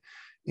hopefully I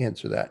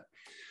answer that.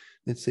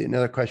 Let's see,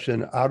 another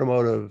question.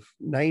 Automotive,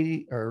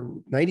 90 or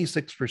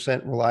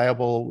 96%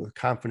 reliable with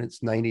confidence,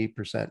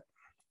 90%.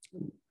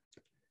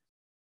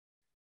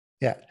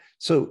 Yeah,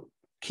 so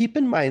keep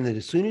in mind that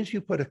as soon as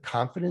you put a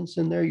confidence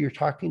in there, you're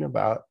talking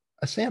about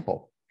a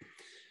sample.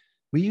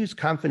 We use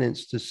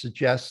confidence to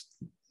suggest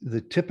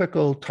the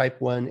typical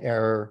type 1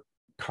 error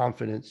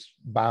confidence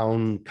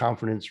bound,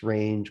 confidence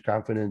range,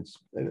 confidence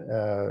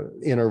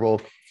interval.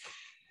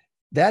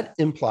 That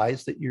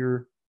implies that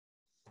you're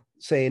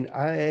saying,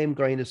 I am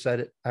going to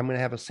set it, I'm going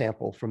to have a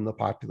sample from the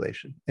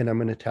population and I'm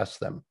going to test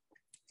them.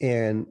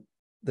 And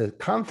the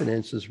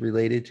confidence is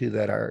related to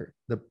that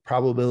the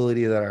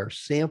probability that our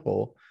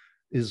sample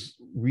is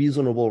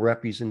reasonable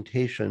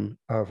representation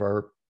of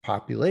our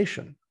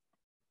population.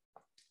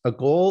 A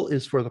goal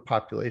is for the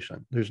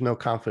population. There's no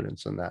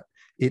confidence in that.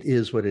 It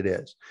is what it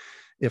is.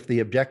 If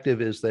the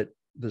objective is that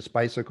this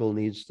bicycle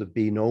needs to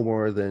be no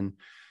more than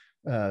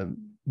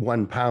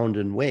 1 pound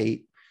in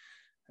weight,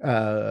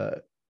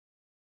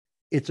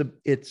 it's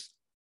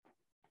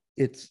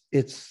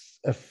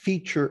a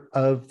feature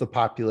of the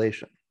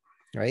population.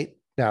 right?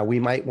 Now, we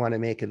might want to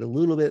make it a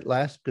little bit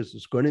less because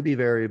there's going to be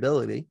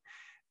variability,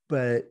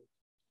 but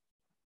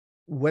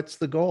what's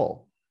the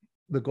goal?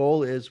 The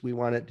goal is we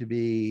want it to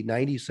be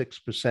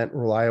 96%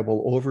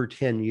 reliable over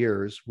 10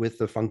 years with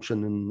the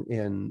function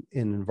and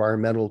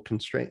environmental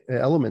constraint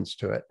elements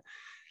to it.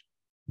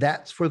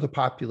 That's for the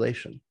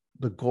population.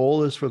 The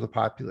goal is for the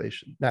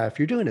population. Now, if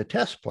you're doing a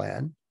test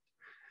plan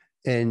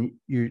and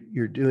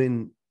you're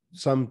doing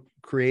some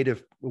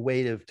creative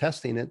way of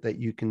testing it that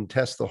you can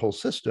test the whole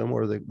system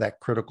or that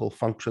critical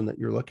function that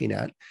you're looking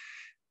at,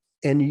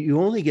 and you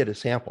only get a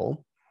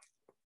sample,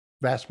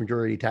 vast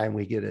majority of the time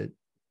we get an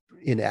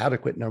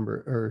inadequate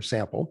number or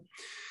sample,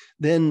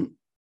 then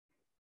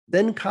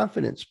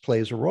confidence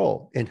plays a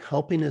role in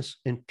helping us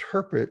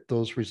interpret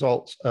those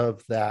results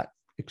of that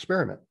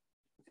experiment.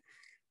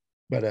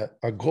 But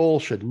a goal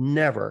should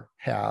never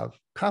have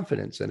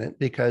confidence in it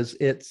because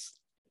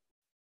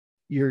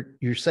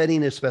you're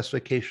setting a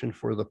specification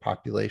for the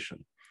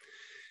population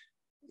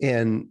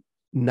and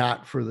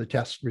not for the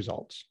test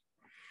results.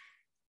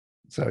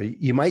 So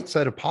you might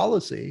set a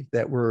policy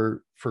that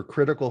for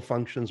critical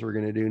functions, we're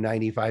going to do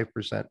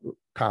 95%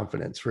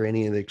 confidence for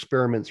any of the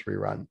experiments we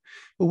run.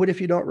 But what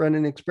if you don't run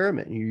an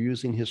experiment and you're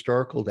using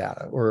historical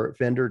data or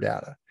vendor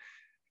data?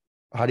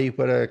 How do you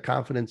put a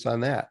confidence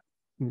on that?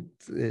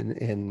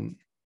 And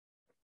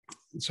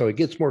so it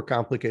gets more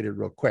complicated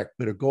real quick,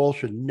 but a goal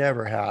should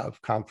never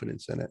have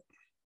confidence in it.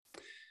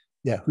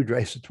 Yeah, who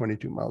drives at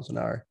 22 miles an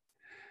hour?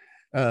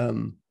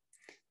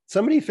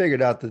 Somebody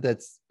figured out that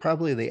that's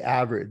probably the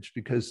average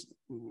because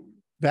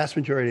vast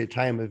majority of the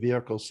time a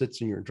vehicle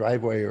sits in your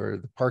driveway or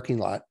the parking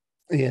lot.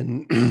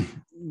 And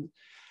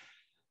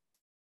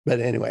but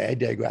anyway, I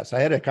digress. I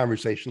had a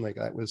conversation like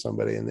that with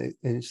somebody and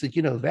he said,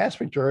 the vast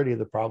majority of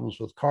the problems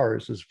with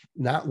cars is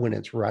not when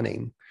it's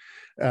running,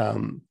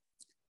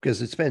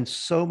 because it spends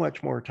so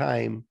much more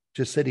time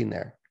just sitting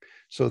there.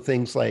 So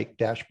things like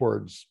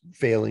dashboards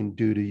failing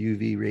due to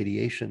UV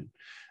radiation,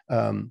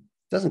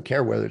 doesn't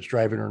care whether it's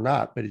driving or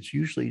not, but it's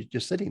usually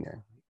just sitting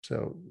there.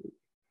 So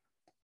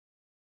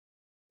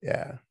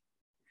yeah.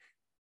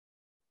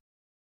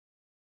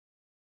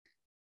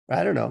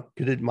 I don't know.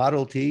 Could a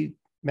Model T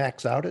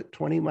max out at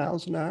 20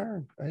 miles an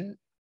hour? Right?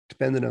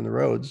 Depending on the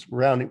roads.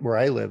 Around where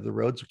I live, the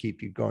roads will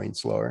keep you going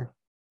slower.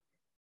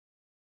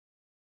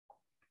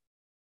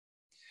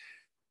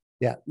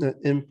 Yeah,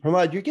 and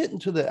Pramod, you're getting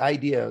to the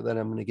idea that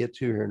I'm going to get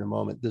to here in a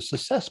moment. This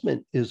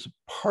assessment is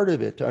part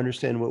of it to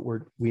understand what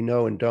we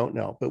know and don't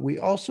know, but we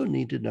also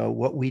need to know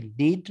what we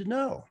need to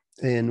know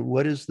and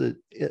what is the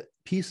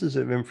pieces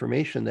of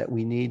information that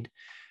we need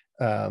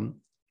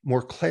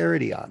more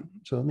clarity on.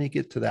 So let me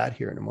get to that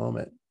here in a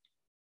moment.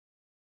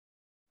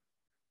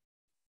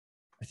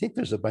 I think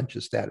there's a bunch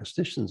of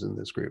statisticians in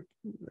this group.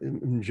 I'm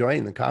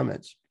enjoying the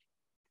comments.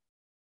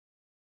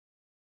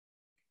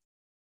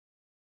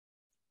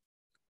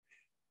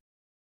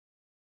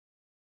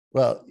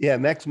 Well, yeah,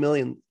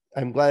 Maximilian,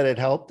 I'm glad it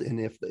helped. And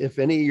if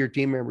any of your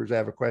team members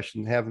have a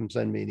question, have them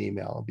send me an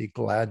email. I'll be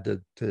glad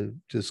to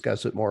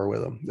discuss it more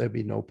with them. That'd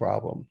be no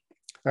problem.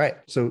 All right,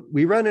 so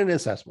we run an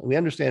assessment. We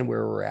understand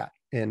where we're at,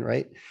 and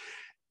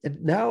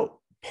now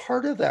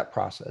part of that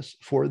process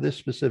for this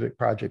specific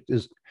project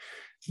is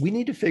we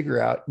need to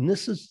figure out, and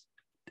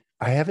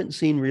I haven't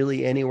seen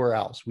really anywhere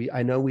else.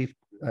 I know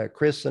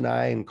Chris and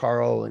I and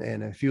Carl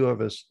and a few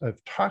of us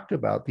have talked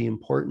about the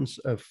importance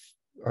of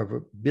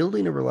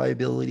building a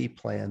reliability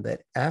plan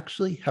that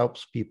actually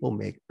helps people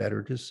make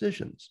better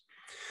decisions.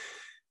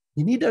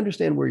 You need to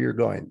understand where you're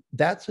going.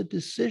 That's a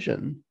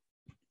decision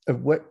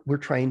of what we're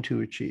trying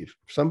to achieve.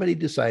 Somebody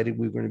decided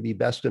we're going to be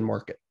best in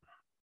market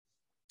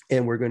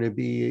and we're going to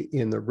be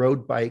in the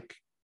road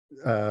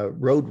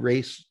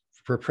race,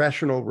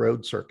 professional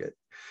road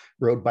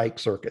bike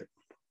circuit.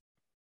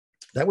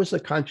 That was a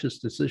conscious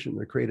decision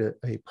to create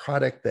a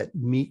product that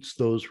meets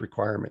those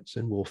requirements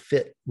and will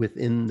fit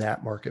within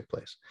that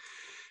marketplace.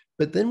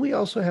 But then we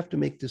also have to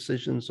make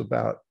decisions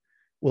about,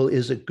 well,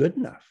 is it good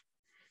enough?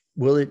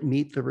 Will it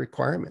meet the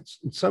requirements?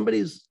 And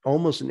somebody's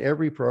almost in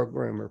every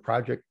program or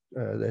project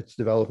that's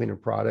developing a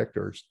product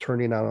or is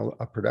turning on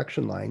a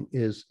production line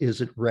is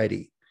it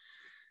ready?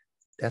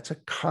 That's a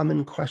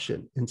common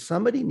question. And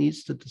somebody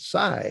needs to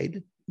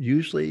decide,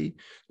 usually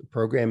the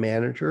program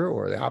manager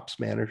or the ops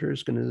manager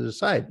is going to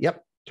decide,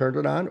 yep, turn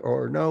it on,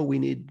 or no, we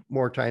need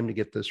more time to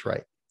get this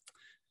right.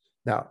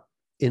 Now,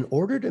 in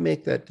order to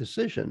make that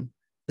decision,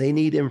 they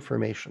need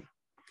information.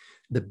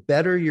 The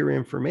better your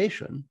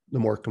information, the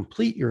more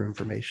complete your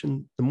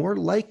information, the more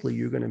likely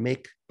you're going to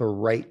make the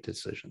right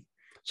decision.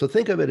 So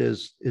think of it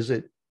as,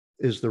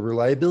 is the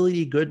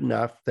reliability good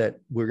enough that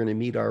we're going to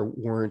meet our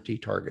warranty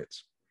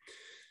targets?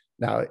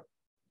 Now,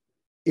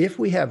 if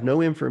we have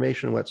no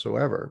information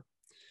whatsoever,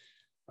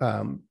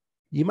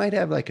 you might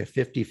have like a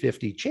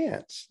 50-50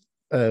 chance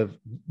of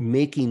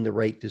making the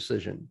right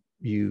decision.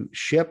 You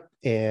ship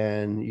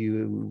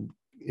and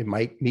it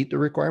might meet the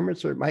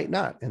requirements or it might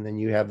not. And then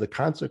you have the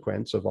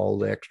consequence of all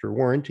the extra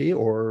warranty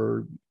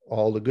or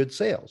all the good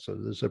sales. So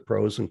there's a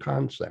pros and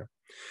cons there.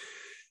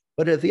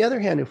 But at the other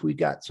hand, if we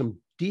got some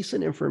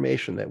decent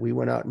information that we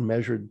went out and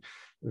measured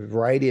a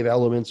variety of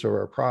elements of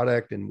our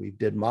product, and we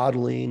did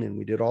modeling and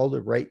we did all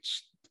the right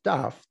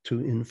stuff to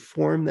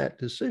inform that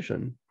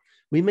decision,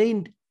 we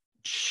may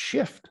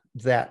shift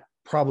that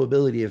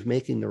probability of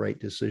making the right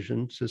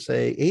decision to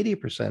say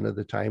 80% of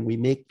the time we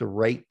make the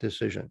right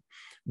decision.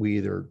 We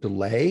either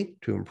delay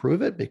to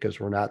improve it because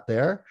we're not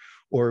there,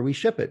 or we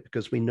ship it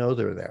because we know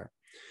they're there.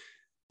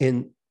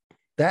 And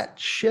that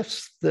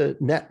shifts the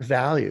net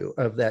value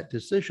of that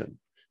decision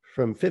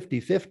from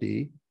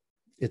 50-50,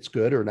 it's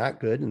good or not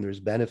good, and there's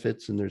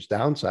benefits and there's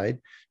downside,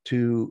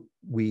 to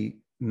we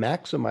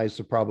maximize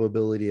the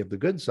probability of the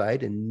good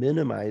side and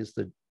minimize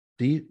the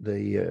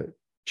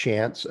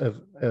chance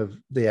of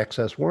the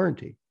excess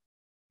warranty.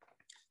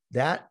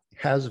 That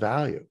has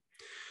value.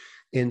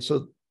 And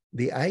so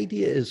the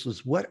idea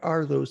is what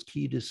are those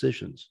key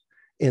decisions?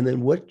 And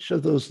then which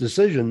of those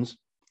decisions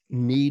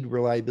need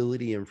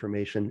reliability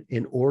information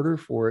in order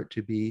for it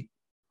to be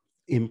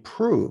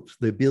improved,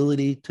 the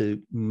ability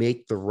to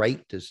make the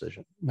right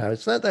decision. Now,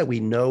 it's not that we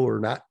know or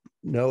not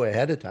know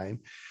ahead of time,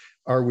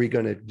 are we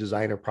going to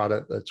design a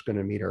product that's going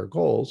to meet our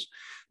goals?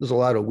 There's a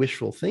lot of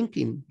wishful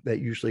thinking that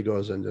usually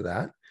goes into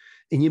that.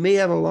 And you may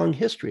have a long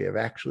history of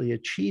actually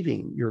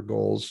achieving your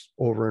goals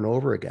over and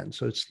over again.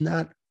 So it's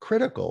not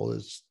critical.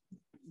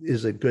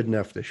 Is it good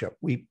enough to ship?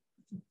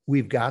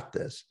 We've got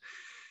this.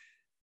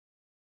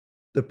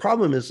 The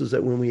problem is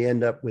that when we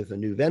end up with a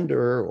new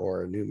vendor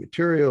or new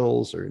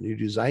materials or a new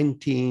design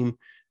team,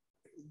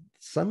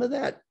 some of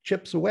that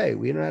chips away.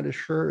 We're not as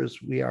sure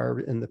as we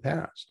are in the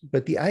past.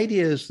 But the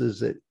idea is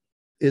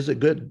it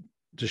good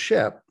to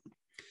ship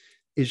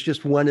is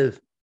just one of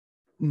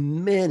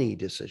many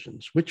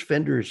decisions. Which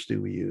vendors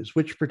do we use?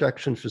 Which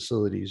production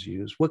facilities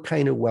use? What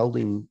kind of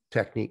welding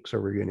techniques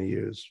are we going to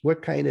use?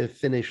 What kind of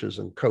finishes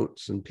and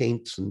coats and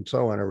paints and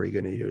so on are we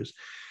going to use?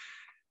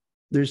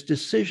 There's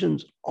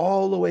decisions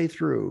all the way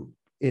through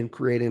in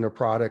creating a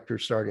product or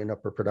starting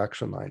up a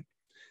production line.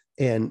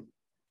 And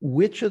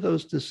which of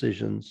those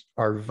decisions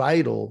are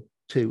vital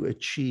to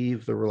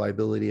achieve the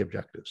reliability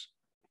objectives?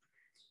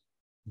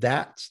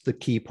 That's the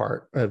key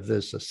part of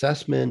this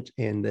assessment,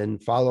 and then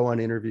follow-on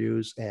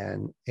interviews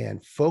and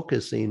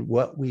focusing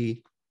what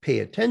we pay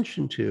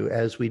attention to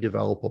as we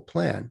develop a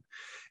plan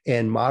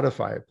and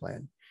modify a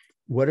plan.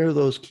 What are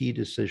those key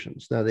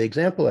decisions? Now, the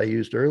example I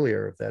used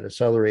earlier of that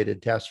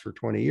accelerated test for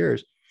 20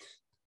 years,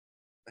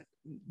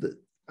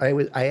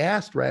 I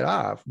asked right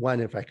off, one,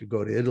 if I could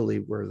go to Italy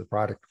where the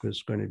product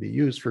was going to be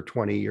used for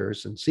 20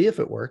 years and see if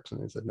it works.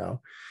 And they said,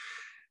 no.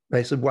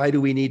 I said, why do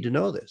we need to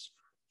know this?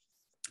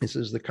 He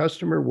says, the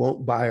customer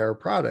won't buy our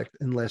product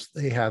unless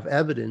they have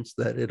evidence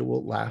that it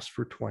will last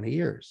for 20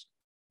 years.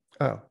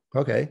 Oh,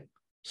 okay.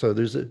 So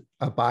there's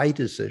a buy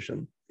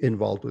decision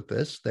involved with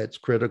this that's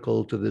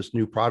critical to this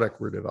new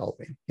product we're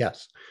developing.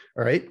 Yes.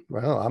 All right.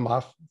 Well, I'm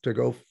off to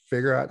go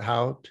figure out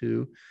how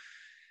to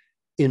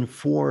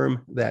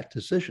inform that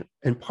decision.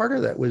 And part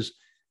of that was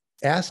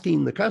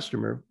asking the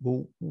customer,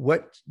 well,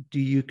 what do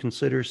you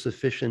consider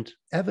sufficient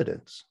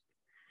evidence?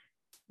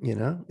 You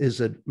know,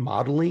 is it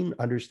modeling,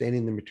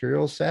 understanding the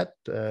material set,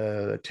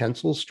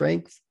 tensile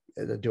strength?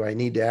 Do I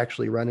need to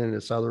actually run an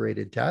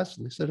accelerated test?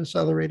 And they said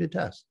accelerated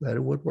test, that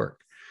it would work.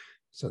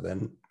 So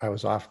then I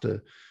was off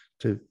to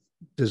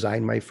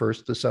design my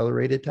first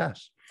accelerated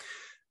test.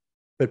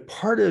 But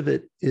part of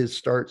it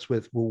starts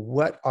with, well,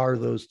 what are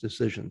those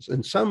decisions?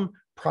 And some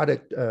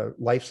product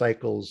life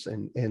cycles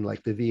and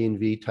like the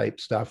V&V type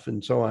stuff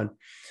and so on,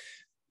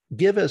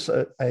 give us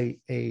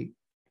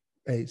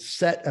a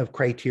set of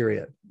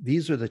criteria.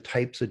 These are the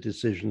types of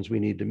decisions we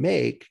need to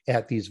make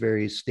at these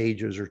various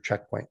stages or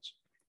checkpoints.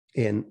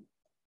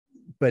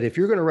 But if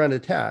you're going to run a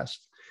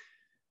test,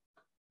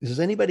 does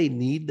anybody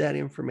need that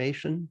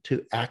information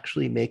to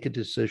actually make a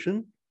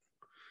decision?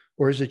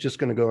 Or is it just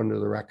going to go into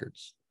the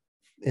records?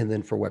 And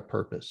then for what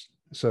purpose?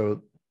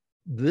 So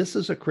this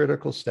is a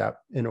critical step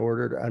in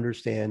order to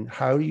understand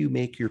how do you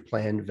make your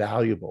plan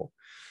valuable.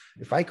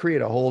 If I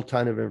create a whole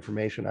ton of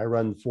information, I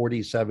run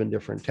 47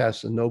 different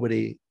tests and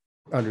nobody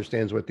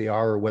understands what they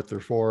are or what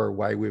they're for or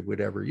why we would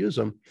ever use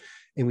them.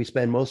 And we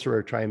spend most of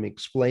our time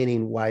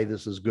explaining why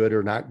this is good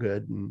or not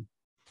good. And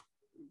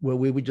well,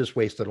 we would just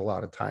wasted a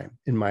lot of time,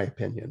 in my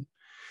opinion.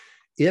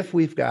 If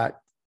we've got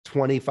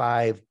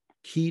 25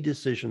 key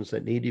decisions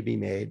that need to be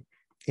made,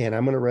 and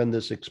I'm going to run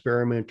this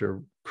experiment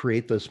or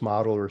create this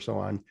model or so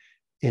on,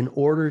 in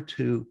order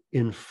to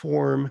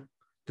inform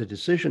the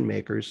decision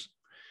makers,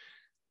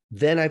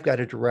 then I've got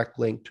a direct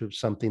link to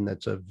something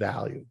that's of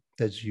value,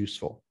 that's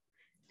useful.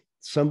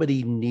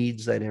 Somebody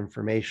needs that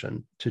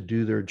information to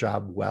do their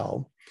job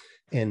well.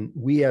 And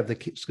we have the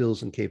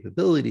skills and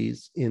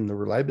capabilities in the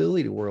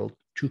reliability world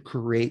to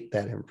create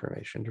that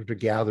information, or to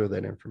gather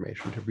that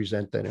information, to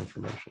present that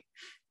information.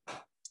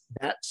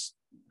 That's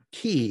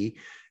key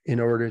in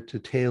order to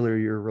tailor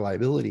your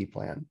reliability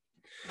plan.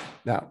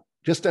 Now,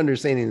 just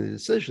understanding the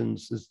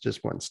decisions is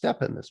just one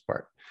step in this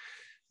part.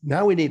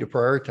 Now we need to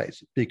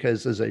prioritize it,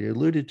 because as I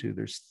alluded to,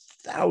 there's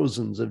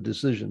thousands of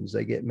decisions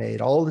that get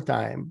made all the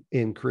time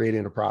in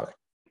creating a product.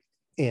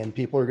 And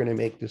people are going to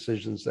make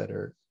decisions that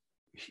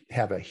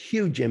have a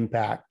huge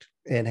impact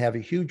and have a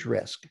huge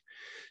risk.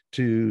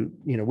 to,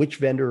 which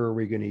vendor are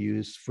we going to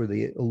use for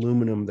the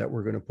aluminum that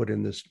we're going to put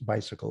in this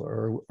bicycle?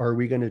 Or are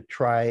we going to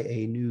try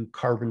a new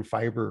carbon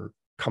fiber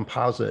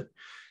composite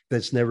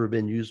that's never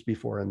been used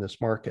before in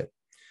this market?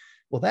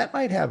 Well, that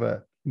might have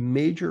a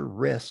major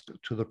risk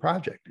to the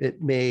project.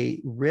 It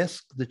may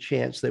risk the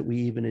chance that we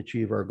even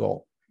achieve our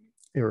goal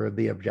or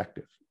the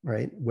objective,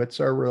 right? What's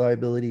our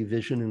reliability,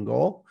 vision, and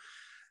goal?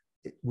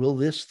 Will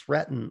this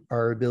threaten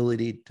our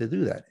ability to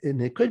do that?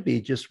 And it could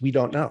be just, we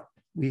don't know.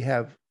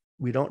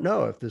 We don't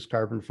know if this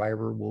carbon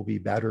fiber will be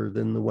better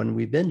than the one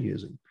we've been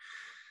using.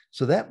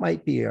 So that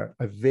might be a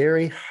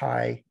very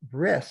high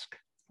risk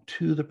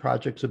to the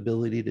project's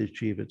ability to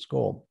achieve its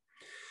goal.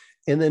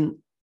 And then,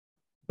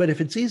 but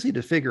if it's easy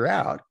to figure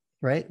out,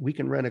 right, we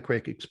can run a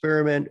quick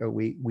experiment, or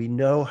we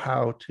know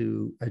how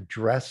to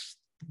address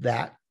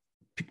that.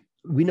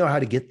 We know how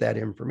to get that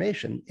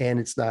information, and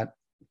it's not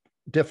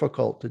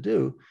difficult to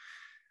do.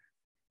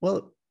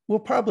 Well, we'll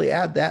probably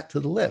add that to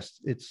the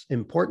list. It's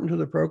important to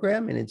the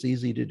program and it's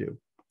easy to do.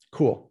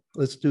 Cool,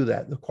 let's do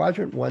that. The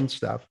quadrant 1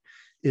 stuff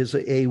is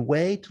a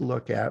way to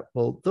look at,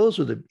 well, those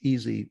are the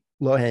easy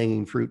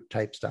low-hanging fruit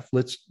type stuff.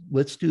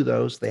 Let's do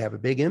those. They have a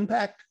big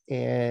impact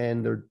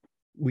and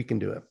we can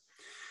do it.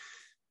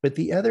 But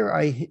the other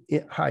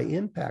high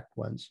impact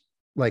ones,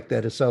 like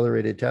that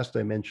accelerated test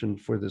I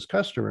mentioned for this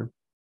customer,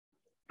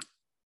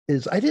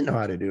 is I didn't know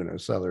how to do an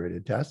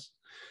accelerated test.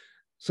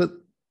 So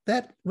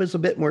that was a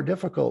bit more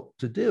difficult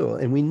to do.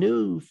 And we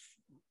knew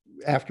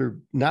after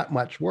not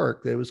much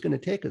work that it was going to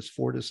take us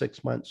 4 to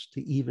 6 months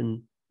to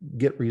even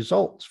get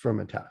results from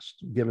a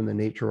test, given the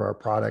nature of our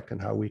product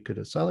and how we could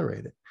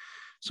accelerate it.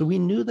 So we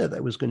knew that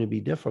that was going to be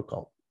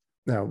difficult.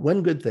 Now,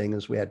 one good thing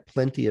is we had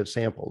plenty of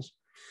samples.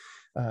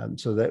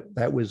 So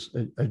that was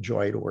a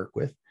joy to work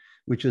with,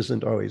 which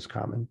isn't always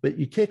common. But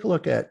you take a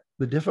look at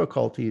the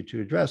difficulty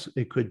to address.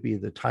 It could be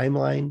the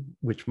timeline,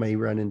 which may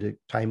run into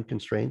time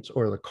constraints,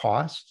 or the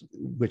cost,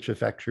 which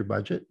affects your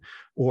budget,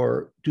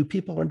 or do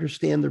people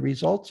understand the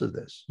results of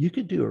this? You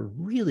could do a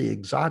really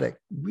exotic,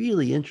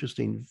 really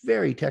interesting,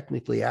 very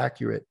technically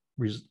accurate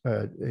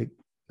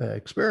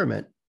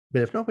experiment,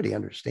 but if nobody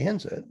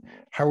understands it,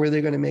 how are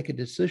they going to make a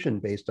decision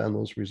based on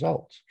those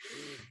results?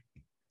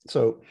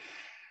 So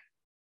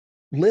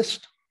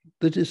list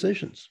the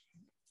decisions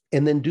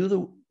and then do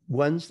the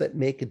ones that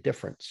make a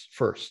difference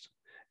first,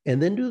 and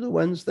then do the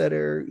ones that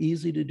are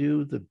easy to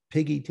do, the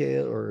piggy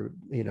tail, or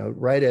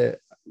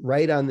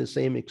right on the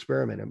same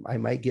experiment. I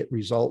might get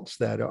results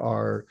that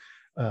are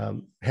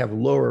have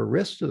lower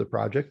risk to the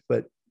project,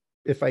 but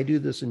if I do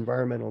this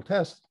environmental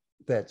test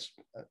that's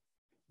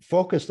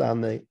focused on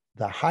the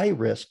high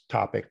risk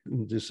topic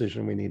and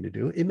decision we need to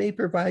do, it may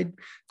provide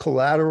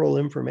collateral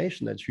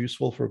information that's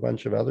useful for a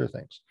bunch of other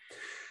things.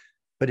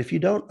 But if you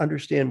don't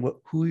understand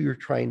who you're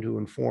trying to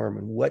inform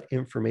and what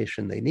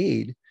information they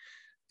need,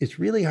 it's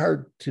really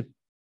hard to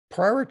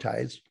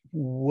prioritize,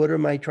 what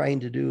am I trying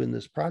to do in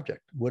this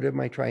project? What am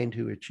I trying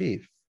to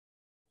achieve?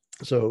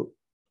 So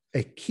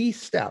a key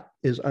step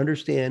is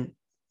understand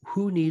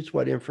who needs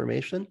what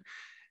information,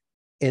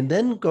 and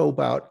then go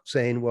about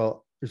saying,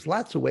 well, there's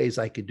lots of ways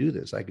I could do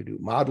this. I could do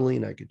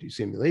modeling, I could do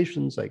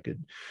simulations, I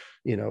could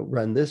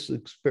run this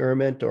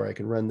experiment, or I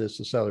can run this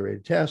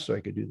accelerated test, or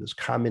I could do this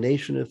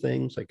combination of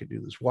things. I could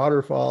do this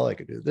waterfall, I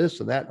could do this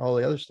and that, and all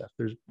the other stuff.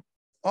 There's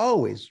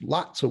always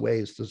lots of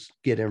ways to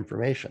get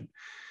information.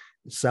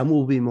 Some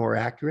will be more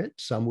accurate,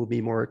 some will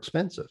be more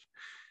expensive,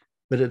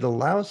 but it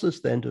allows us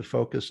then to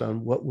focus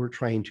on what we're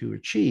trying to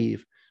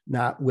achieve,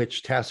 not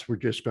which tests we're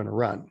just going to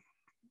run.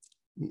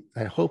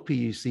 I hope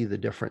you see the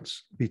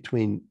difference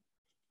between,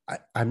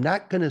 I'm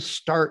not going to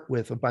start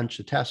with a bunch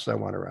of tests I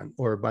want to run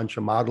or a bunch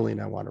of modeling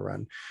I want to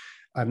run.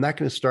 I'm not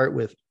going to start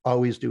with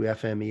always do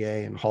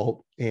FMEA and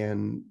HALT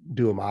and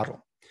do a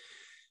model.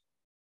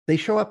 They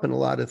show up in a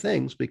lot of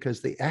things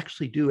because they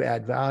actually do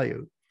add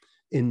value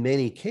in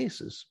many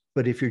cases.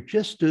 But if you're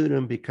just doing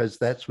them because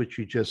that's what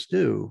you just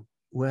do,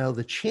 well,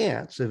 the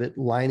chance of it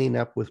lining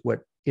up with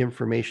what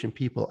information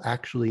people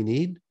actually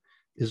need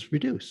is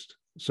reduced.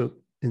 So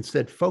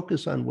instead,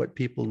 focus on what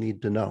people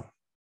need to know.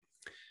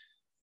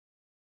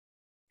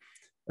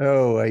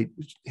 Oh, I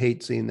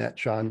hate seeing that,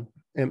 Sean.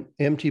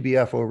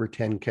 MTBF over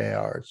 10K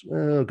hours.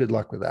 Oh, good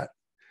luck with that.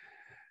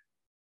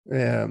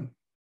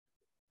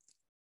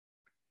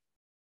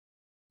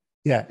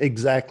 Yeah,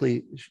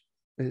 exactly,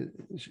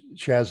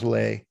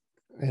 Chazelle.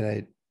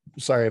 And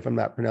sorry if I'm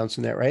not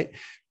pronouncing that right.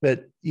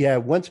 But yeah,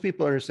 once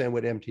people understand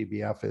what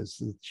MTBF is,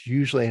 it's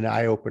usually an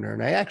eye opener.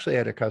 And I actually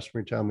had a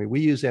customer tell me, we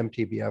use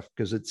MTBF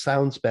because it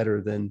sounds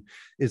better than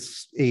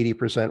it's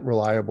 80%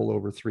 reliable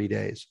over 3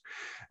 days.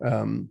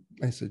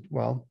 I said,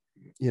 well,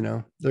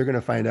 they're going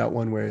to find out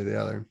one way or the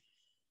other.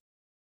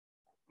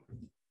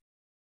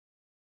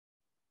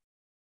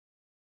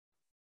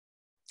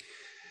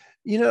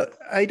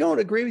 I don't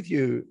agree with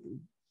you,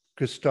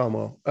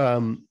 Cristomo.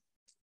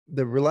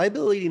 The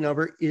reliability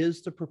number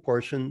is the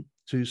proportion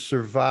to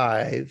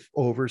survive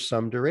over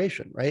some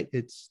duration, right?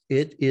 It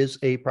is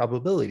a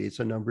probability. It's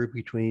a number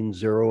between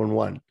 0 and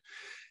 1.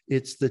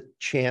 It's the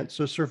chance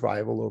of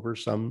survival over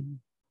some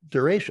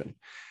duration.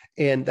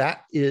 And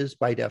that is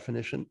by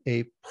definition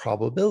a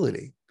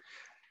probability.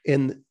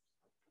 And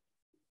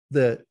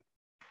the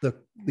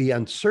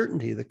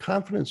uncertainty, the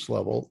confidence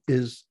level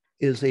is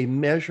a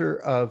measure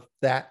of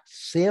that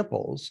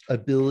sample's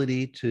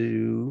ability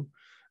to,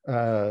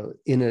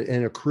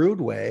 in a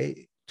crude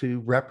way,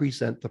 to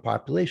represent the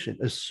population,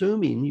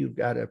 assuming you've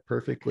got a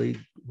perfectly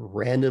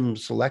random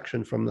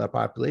selection from the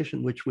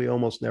population, which we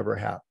almost never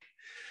have.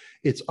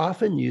 It's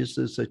often used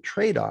as a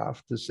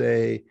trade-off to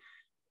say,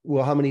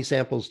 well, how many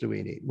samples do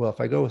we need? Well, if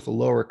I go with a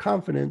lower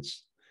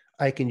confidence,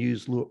 I can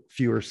use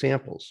fewer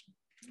samples,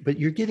 but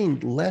you're getting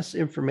less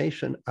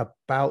information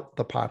about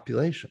the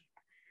population.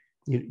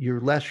 You're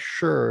less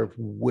sure of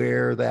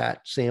where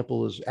that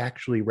sample is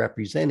actually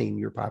representing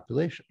your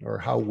population or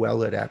how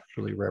well it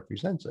actually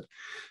represents it.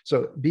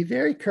 So be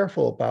very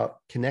careful about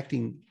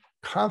connecting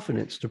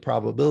confidence to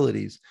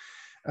probabilities.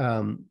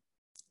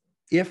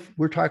 If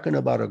we're talking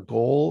about a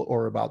goal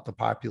or about the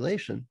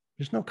population,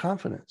 there's no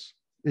confidence.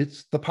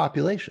 It's the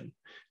population.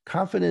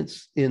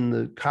 Confidence in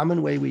the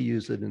common way we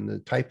use it in the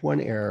type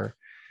 1 error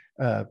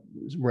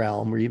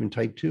realm, or even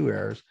type 2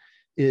 errors,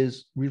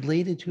 is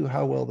related to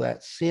how well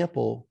that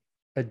sample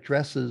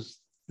addresses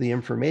the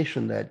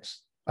information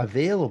that's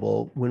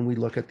available when we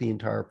look at the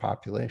entire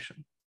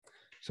population.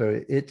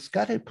 So it's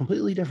got a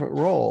completely different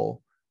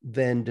role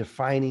than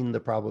defining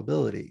the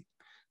probability.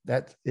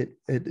 That it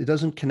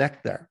doesn't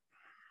connect there.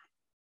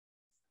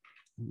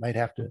 You might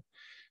have to,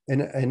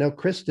 and I know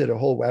Chris did a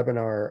whole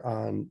webinar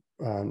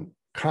on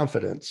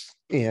confidence,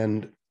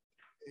 and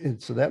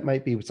so that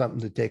might be something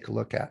to take a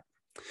look at.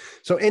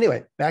 So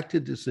anyway, back to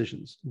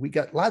decisions. We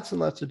got lots and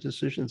lots of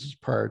decisions to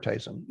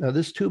prioritize them. Now,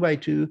 this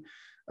 2x2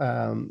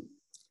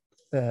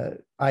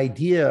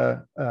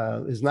 idea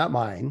is not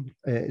mine.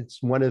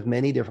 It's one of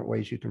many different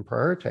ways you can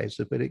prioritize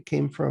it, but it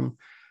came from,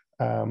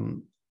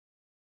 oh,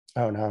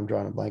 now I'm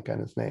drawing a blank on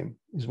his name.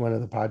 He's one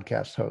of the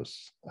podcast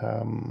hosts.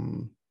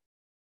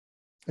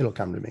 It'll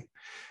come to me.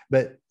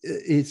 But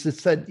it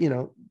said,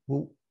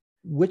 well,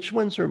 which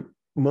ones are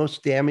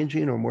most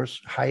damaging or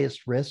most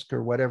highest risk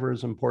or whatever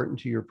is important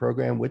to your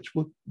program, which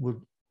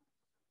would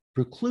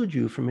preclude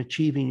you from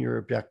achieving your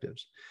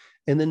objectives.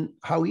 And then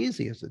how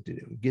easy is it to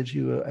do? It gives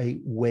you a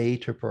way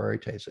to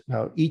prioritize it.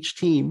 Now, each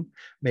team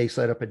may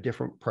set up a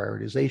different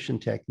prioritization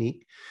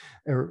technique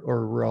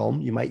or realm.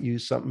 You might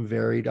use something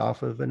varied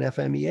off of an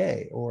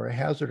FMEA or a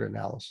hazard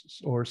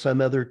analysis or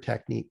some other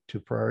technique to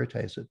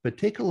prioritize it. But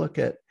take a look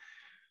at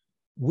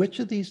which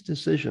of these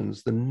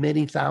decisions, the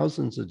many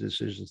thousands of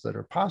decisions that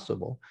are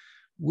possible,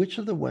 which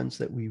are the ones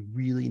that we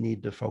really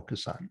need to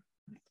focus on,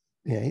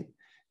 right?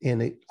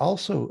 And it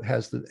also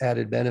has the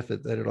added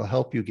benefit that it'll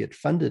help you get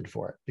funded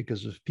for it,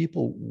 because if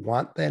people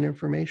want that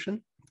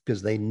information,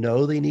 because they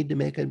know they need to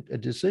make a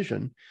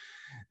decision,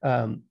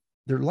 they're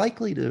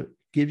likely to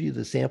give you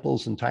the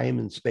samples and time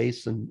and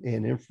space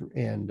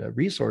and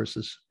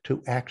resources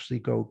to actually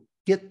go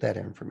get that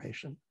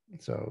information.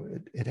 So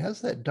it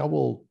has that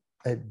double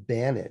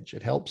advantage.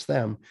 It helps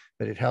them,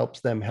 but it helps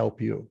them help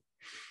you.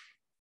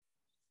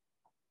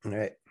 All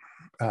right.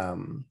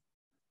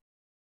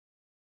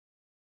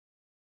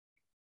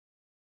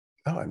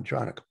 Oh, I'm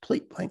drawing a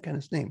complete blank on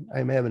his name.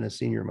 I'm having a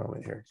senior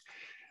moment here.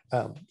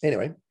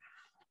 Anyway,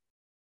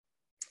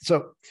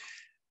 so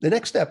the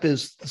next step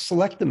is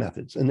select the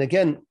methods. And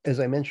again, as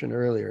I mentioned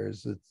earlier,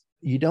 is that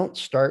you don't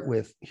start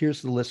with,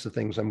 here's the list of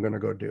things I'm going to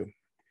go do.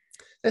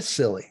 That's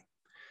silly.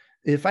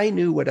 If I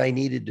knew what I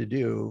needed to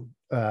do,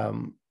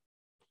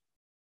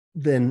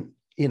 then,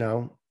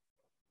 and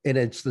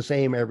it's the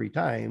same every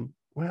time,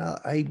 well,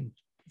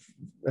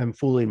 I'm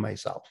fooling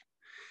myself.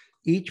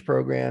 Each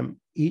program,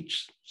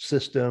 each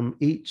system,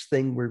 each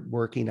thing we're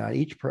working on,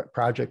 each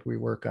project we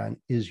work on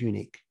is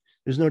unique.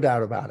 There's no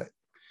doubt about it.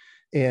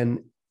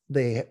 And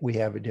we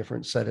have a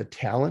different set of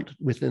talent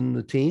within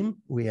the team.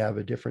 We have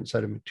a different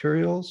set of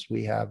materials.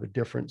 We have a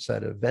different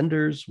set of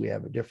vendors. We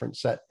have a different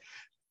set.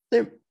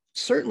 There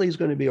certainly is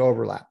going to be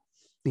overlap.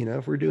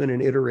 If we're doing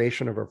an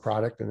iteration of a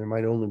product and there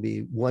might only be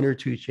 1 or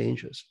 2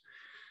 changes.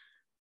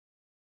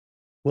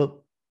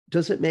 Well,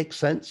 does it make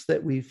sense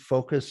that we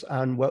focus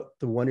on what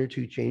the 1 or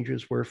 2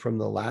 changes were from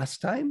the last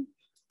time?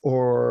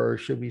 Or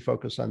should we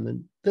focus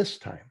on this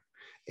time?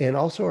 And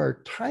also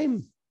our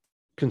time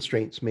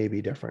constraints may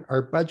be different.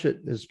 Our budget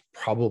is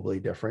probably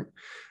different.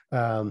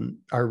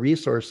 Our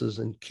resources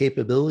and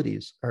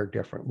capabilities are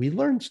different. We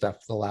learned stuff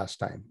the last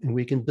time and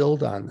we can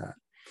build on that.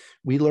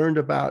 We learned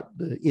about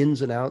the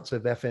ins and outs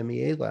of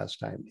FMEA last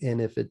time. And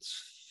if it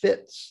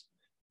fits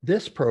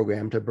this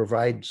program to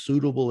provide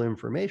suitable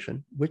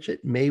information, which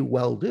it may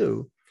well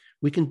do,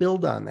 we can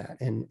build on that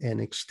and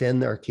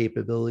extend our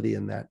capability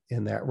in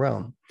that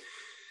realm.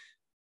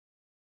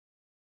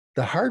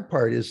 The hard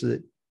part is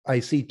that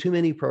I see too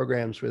many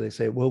programs where they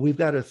say, well, we've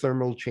got a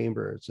thermal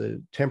chamber. It's a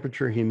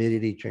temperature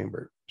humidity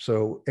chamber.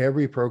 So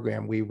every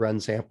program, we run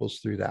samples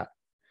through that.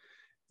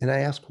 And I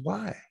ask,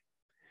 why?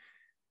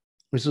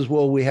 He says,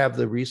 well, we have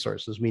the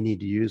resources. We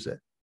need to use it.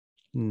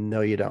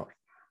 No, you don't.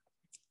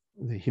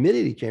 The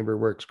humidity chamber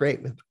works great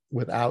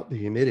without the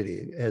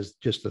humidity as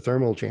just the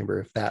thermal chamber,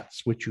 if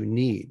that's what you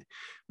need.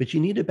 But you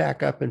need to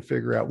back up and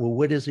figure out, well,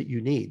 what is it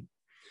you need?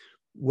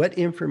 What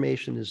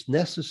information is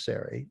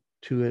necessary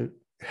to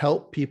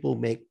help people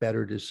make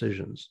better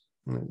decisions?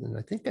 And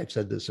I think I've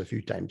said this a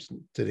few times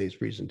in today's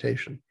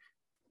presentation.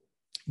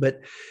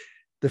 But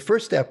the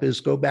first step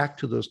is go back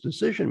to those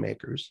decision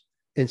makers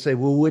and say,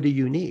 well, what do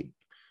you need?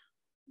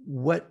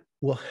 What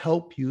will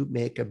help you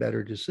make a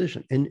better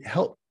decision? And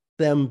help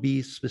them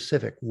be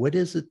specific. What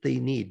is it they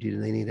need?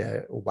 Do they need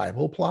a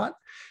Bible plot?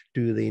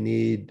 Do they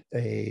need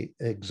an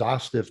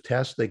exhaustive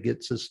test that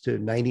gets us to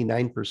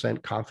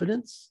 99%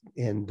 confidence?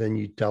 And then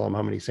you tell them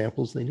how many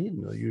samples they need,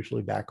 and they'll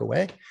usually back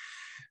away.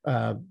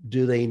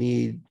 Do they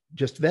need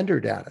just vendor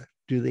data?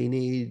 Do they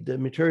need the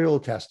material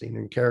testing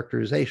and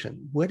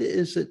characterization? What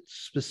is it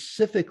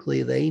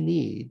specifically they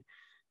need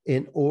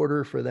in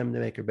order for them to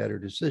make a better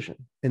decision?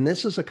 And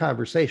this is a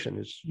conversation.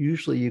 It's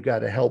usually you got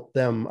to help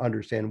them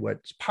understand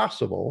what's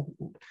possible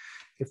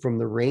from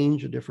the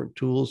range of different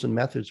tools and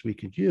methods we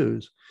could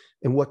use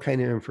and what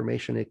kind of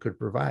information it could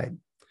provide.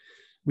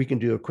 We can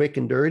do a quick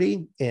and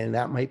dirty, and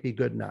that might be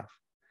good enough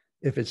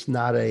if it's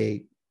not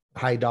a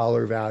high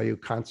dollar value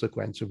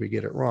consequence if we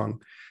get it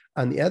wrong.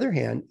 On the other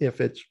hand,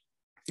 if it's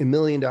 $1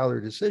 million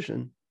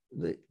decision,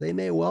 they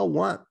may well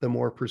want the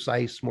more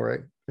precise,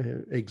 more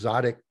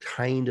exotic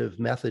kind of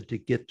method to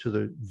get to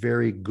the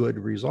very good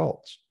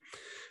results.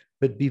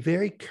 But be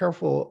very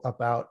careful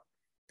about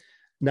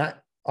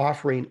not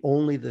offering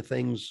only the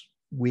things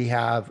we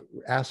have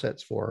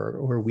assets for,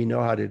 or we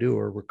know how to do,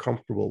 or we're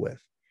comfortable with.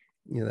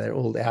 You know, that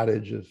old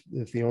adage of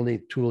if the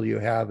only tool you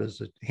have is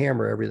a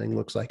hammer, everything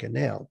looks like a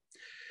nail.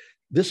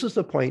 This is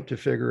the point to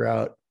figure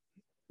out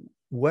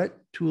what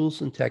tools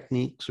and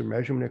techniques or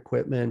measurement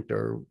equipment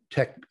or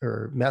tech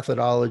or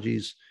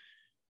methodologies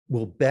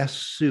will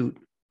best suit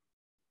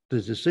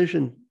the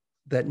decision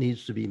that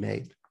needs to be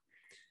made.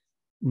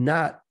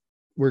 Not,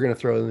 we're going to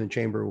throw it in the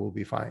chamber, we'll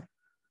be fine.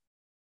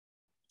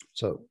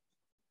 So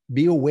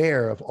be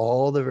aware of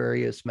all the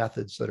various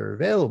methods that are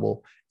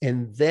available,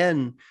 and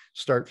then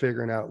start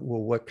figuring out,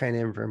 well, what kind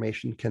of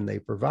information can they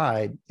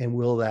provide, and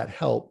will that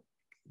help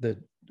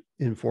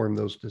inform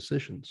those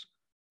decisions?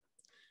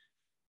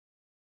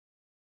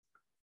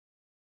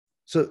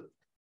 So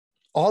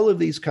all of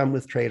these come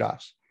with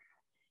trade-offs,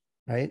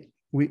 right?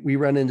 We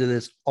run into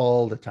this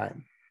all the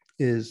time.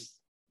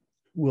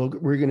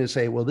 We're going to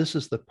say, well, this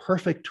is the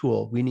perfect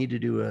tool. We need to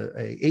do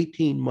a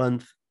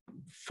 18-month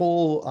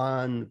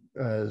full-on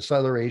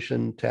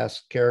acceleration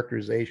test,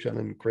 characterization,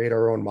 and create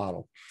our own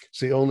model.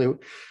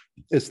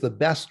 It's the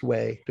best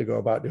way to go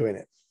about doing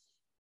it.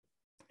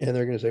 And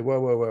they're going to say, whoa,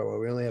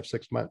 we only have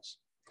 6 months.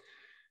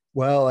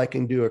 Well, I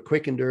can do a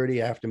quick and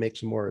dirty. I have to make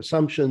some more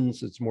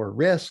assumptions. It's more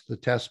risk. The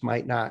test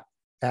might not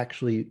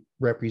actually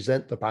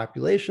represent the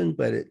population,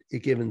 but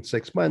given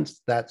 6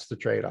 months, that's the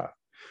trade-off.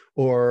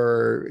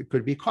 Or it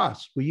could be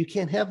cost. Well, you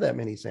can't have that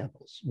many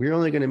samples. We're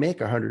only going to make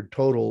 100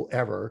 total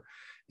ever,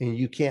 and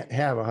you can't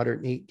have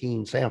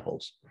 118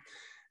 samples.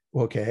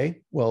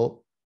 Okay,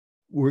 well,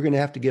 we're going to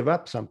have to give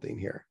up something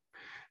here,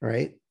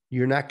 right?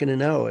 You're not going to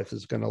know if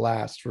it's going to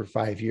last for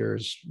 5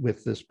 years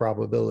with this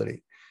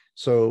probability.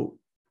 So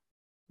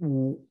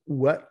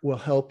what will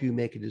help you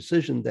make a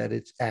decision that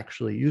it's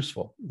actually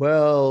useful?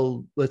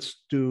 Well,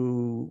 let's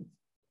do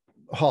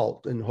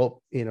halt and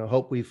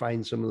hope we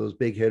find some of those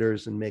big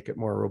hitters and make it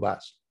more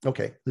robust.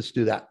 Okay, let's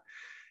do that.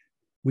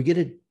 We get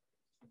to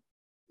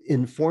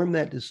inform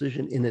that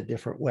decision in a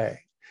different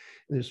way.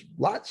 There's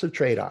lots of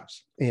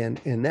trade-offs, and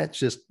that's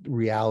just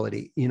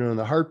reality. And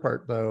the hard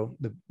part, though,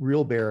 the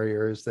real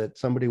barrier is that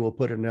somebody will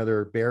put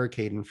another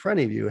barricade in front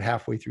of you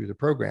halfway through the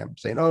program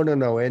saying, oh,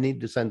 no, I need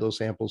to send those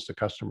samples to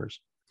customers.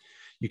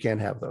 You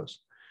can't have those.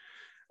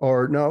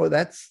 Or no,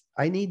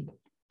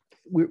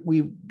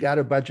 we got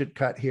a budget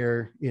cut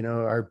here.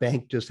 Our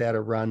bank just had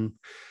a run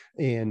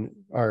and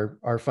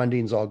our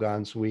funding's all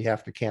gone. So we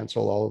have to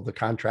cancel all of the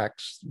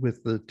contracts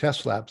with the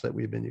test labs that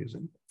we've been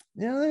using.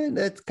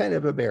 That's kind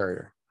of a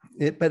barrier,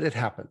 but it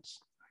happens,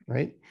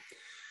 right?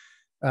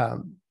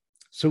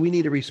 So we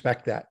need to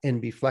respect that and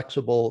be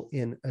flexible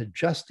in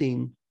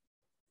adjusting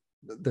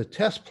the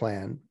test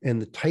plan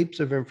and the types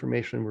of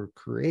information we're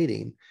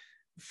creating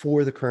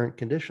for the current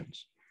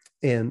conditions,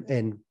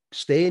 and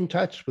stay in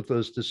touch with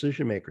those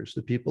decision makers,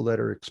 the people that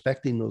are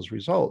expecting those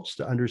results,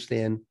 to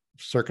understand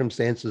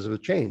circumstances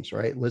of change,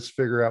 right? Let's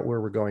figure out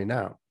where we're going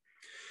now.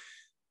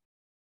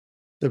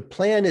 The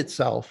plan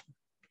itself,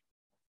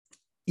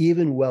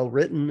 even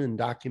well-written and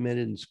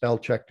documented and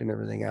spell-checked and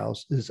everything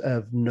else, is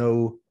of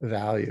no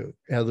value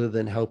other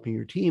than helping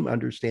your team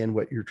understand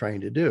what you're trying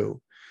to do,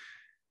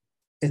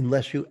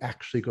 unless you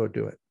actually go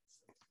do it.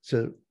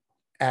 So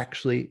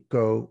actually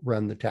go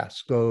run the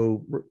tests,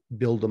 go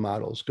build the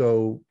models,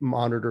 go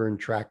monitor and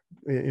track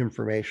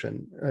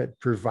information,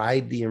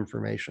 provide the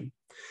information.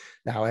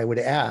 Now, I would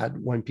add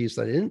one piece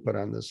that I didn't put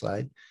on this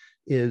slide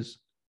is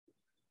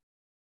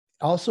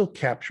also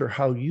capture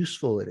how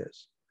useful it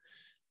is.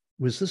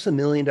 Was this $1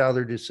 million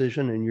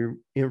decision and your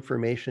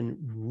information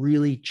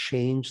really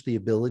changed the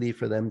ability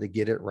for them to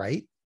get it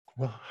right?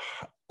 Well,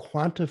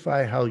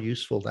 quantify how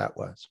useful that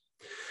was.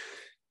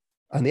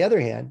 On the other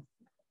hand,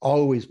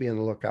 always be on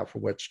the lookout for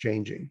what's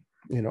changing.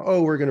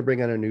 Oh, we're going to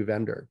bring on a new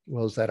vendor.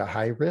 Well, is that a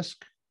high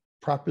risk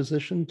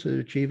proposition to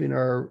achieving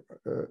our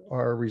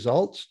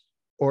results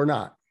or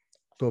not?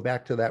 Go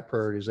back to that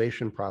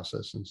prioritization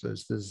process and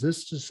says, does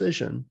this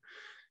decision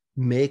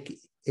make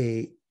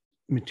a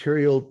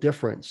material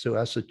difference to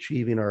us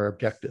achieving our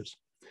objectives?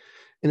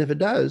 And if it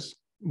does,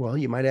 well,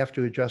 you might have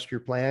to adjust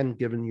your plan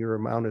given your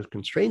amount of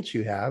constraints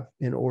you have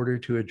in order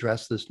to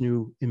address this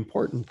new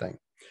important thing,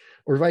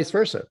 or vice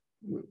versa.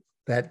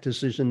 That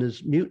decision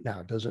is mute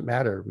now. It doesn't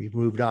matter. We've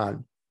moved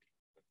on.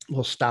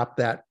 We'll stop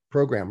that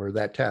program or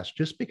that test.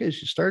 Just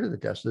because you started the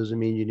test doesn't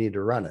mean you need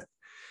to run it.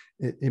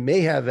 It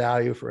may have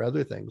value for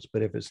other things,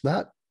 but if it's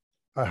not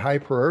a high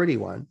priority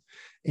one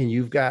and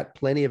you've got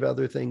plenty of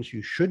other things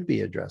you should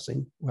be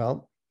addressing,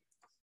 well,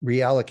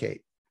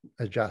 reallocate,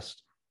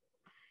 adjust.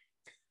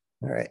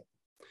 All right.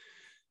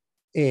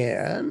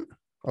 And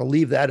I'll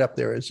leave that up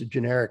there as a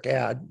generic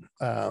ad.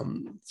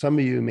 Some of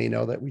you may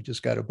know that we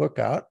just got a book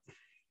out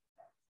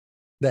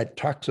that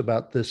talks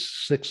about this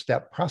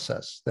 6-step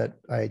process that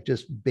I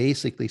just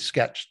basically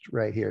sketched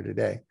right here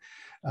today.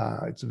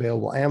 It's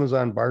available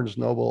Amazon, Barnes &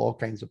 Noble, all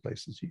kinds of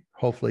places.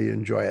 Hopefully you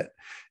enjoy it.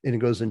 And it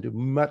goes into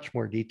much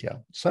more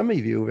detail. Some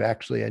of you have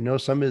actually, I know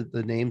some of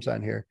the names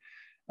on here,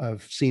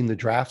 I've seen the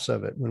drafts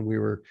of it when we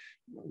were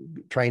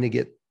trying to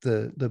get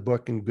the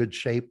book in good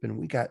shape. And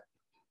we got,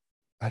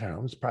 I don't know,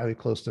 it was probably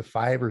close to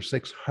 500 or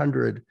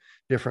 600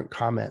 different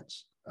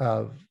comments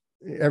of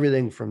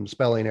everything from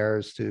spelling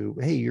errors to,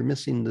 hey, you're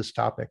missing this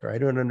topic, or I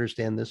don't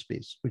understand this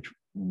piece, which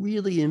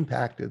really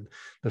impacted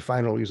the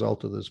final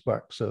result of this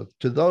book. So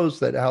to those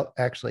that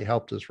actually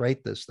helped us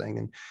write this thing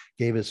and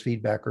gave us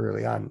feedback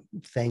early on,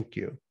 thank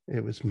you.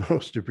 It was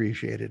most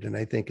appreciated. And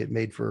I think it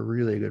made for a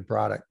really good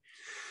product.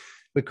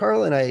 But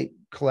Carl and I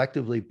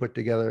collectively put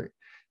together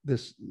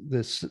this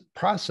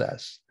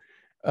process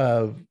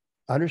of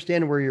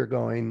understanding where you're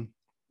going,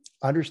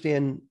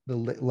 understand the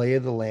lay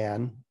of the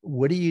land.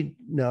 What do you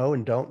know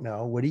and don't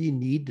know? What do you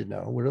need to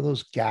know? What are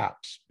those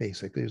gaps,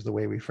 basically, is the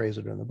way we phrase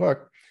it in the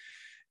book.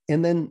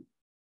 And then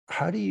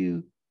how do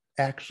you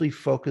actually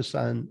focus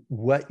on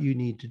what you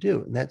need to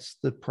do? And that's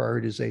the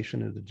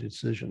prioritization of the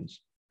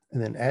decisions.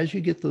 And then as you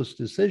get those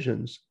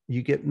decisions,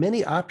 you get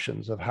many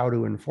options of how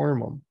to inform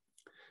them.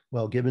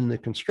 Well, given the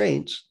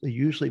constraints, it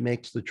usually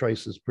makes the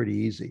choices pretty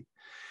easy.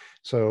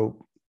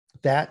 So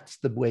that's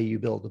the way you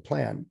build a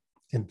plan,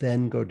 and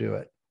then go do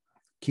it.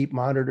 Keep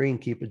monitoring,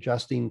 keep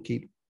adjusting,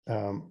 keep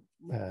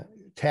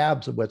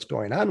tabs of what's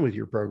going on with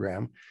your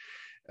program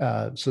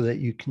so that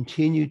you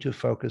continue to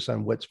focus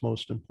on what's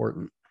most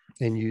important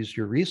and use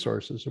your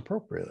resources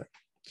appropriately.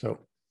 So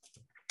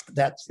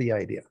that's the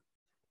idea.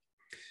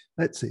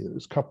 Let's see,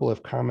 there's a couple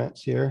of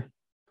comments here.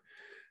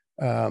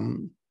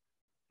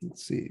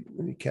 Let's see,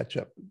 let me catch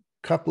up.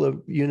 A couple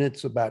of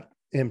units about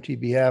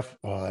MTBF.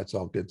 Oh, that's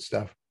all good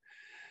stuff.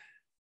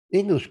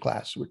 English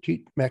class, where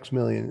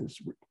Maximilian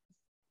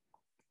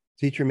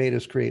teacher made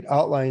us create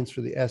outlines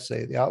for the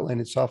essay. The outline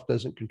itself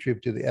doesn't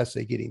contribute to the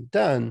essay getting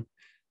done,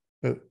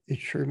 but it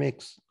sure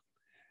makes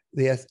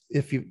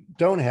if you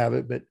don't have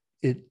it, but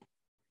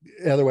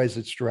otherwise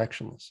it's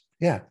directionless.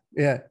 Yeah,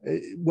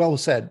 well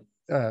said,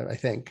 I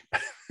think.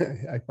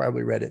 I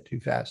probably read it too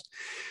fast.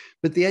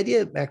 But the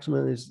idea,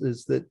 Maximilian,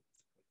 is that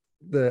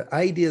the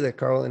idea that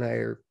Carl and I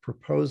are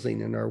proposing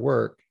in our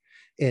work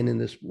and in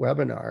this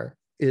webinar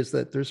is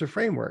that there's a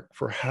framework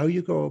for how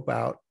you go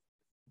about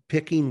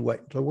picking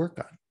what to work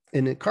on.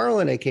 And Carl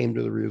and I came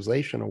to the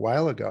realization a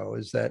while ago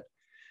is that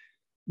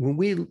when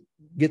we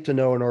get to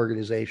know an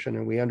organization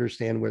and we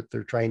understand what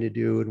they're trying to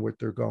do and what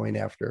they're going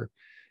after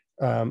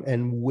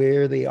and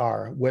where they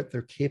are, what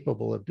they're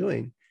capable of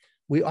doing,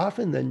 we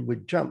often then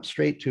would jump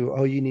straight to,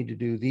 oh, you need to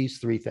do these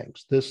 3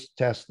 things, this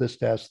test,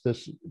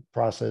 this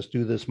process,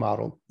 do this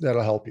model,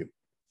 that'll help you.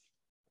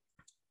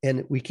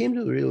 And we came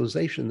to the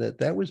realization that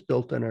that was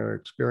built on our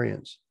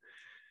experience.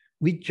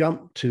 We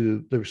jumped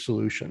to the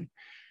solution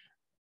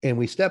and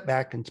we stepped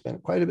back and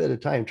spent quite a bit of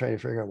time trying to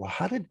figure out, well,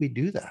 how did we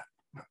do that?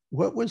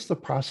 What was the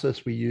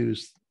process we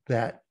used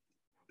that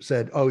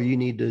said, oh, you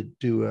need to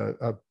do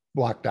a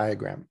block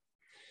diagram?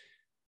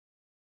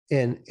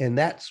 And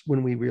that's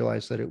when we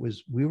realized that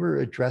we were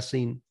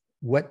addressing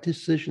what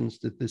decisions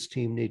did this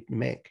team need to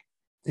make.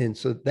 And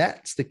so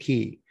that's the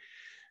key,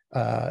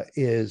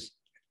 is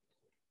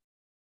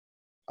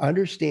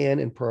understand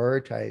and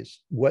prioritize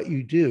what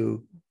you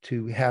do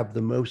to have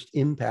the most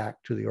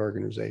impact to the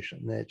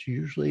organization. That's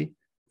usually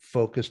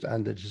focused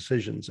on the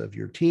decisions of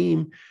your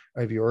team,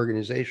 of your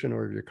organization,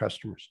 or of your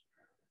customers.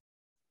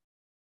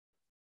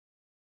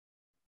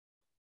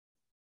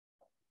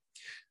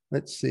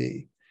 Let's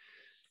see.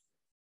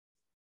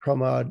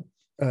 Pramod,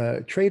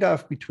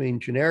 trade-off between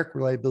generic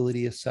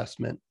reliability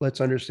assessment, let's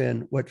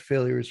understand what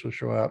failures will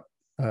show up,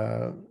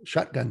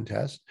 shotgun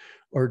test,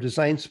 or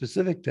design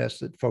specific tests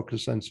that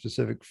focus on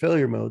specific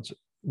failure modes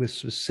with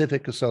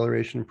specific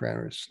acceleration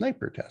parameters,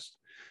 sniper test.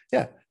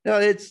 Yeah,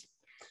 no,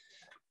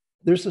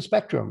 there's a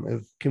spectrum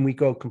of, can we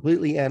go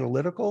completely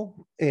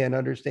analytical and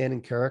understand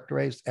and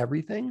characterize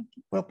everything?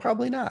 Well,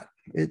 probably not.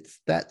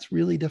 That's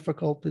really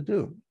difficult to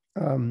do.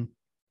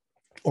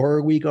 Or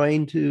are we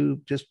going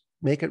to just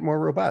make it more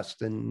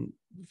robust and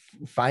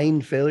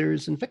find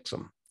failures and fix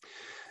them?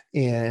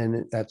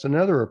 And that's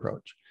another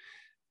approach.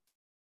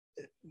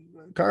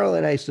 Carl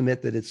and I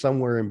submit that it's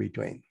somewhere in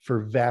between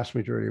for vast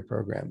majority of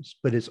programs,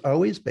 but it's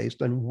always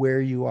based on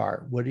where you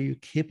are. What are you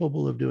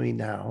capable of doing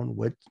now? And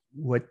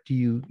what do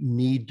you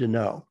need to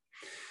know?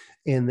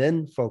 And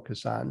then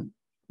focus on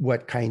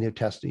what kind of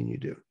testing you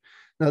do.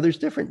 Now, there's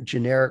different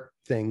generic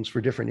things for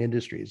different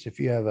industries. If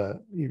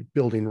you're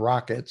building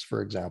rockets,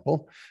 for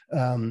example,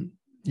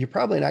 you're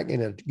probably not going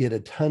to get a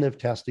ton of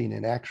testing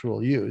in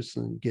actual use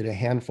and get a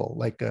handful.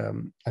 Like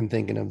I'm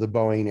thinking of the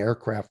Boeing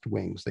aircraft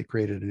wings. They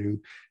created a new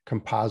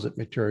composite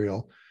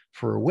material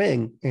for a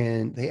wing,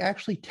 and they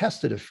actually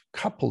tested a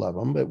couple of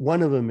them, but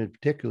one of them in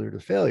particular to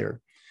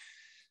failure.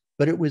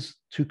 But it was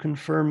to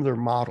confirm their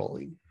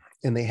modeling.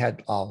 And they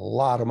had a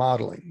lot of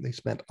modeling. They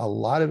spent a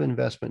lot of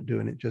investment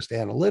doing it just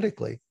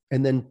analytically,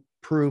 and then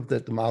proved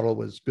that the model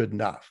was good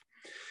enough.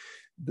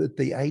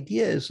 The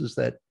idea is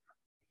that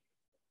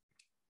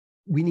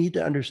we need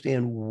to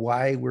understand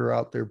why we're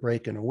out there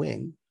breaking a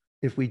wing.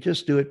 If we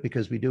just do it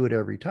because we do it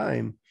every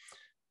time,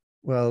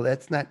 well,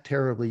 that's not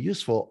terribly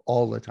useful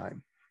all the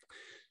time.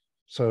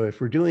 So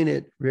if we're doing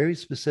it very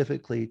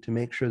specifically to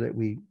make sure that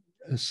we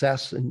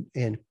assess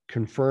and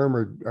confirm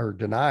or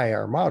deny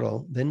our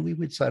model, then we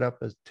would set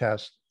up a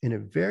test in a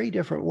very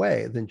different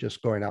way than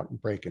just going out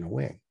and breaking a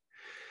wing.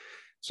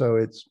 So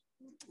it's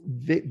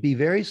be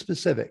very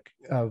specific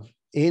of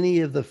any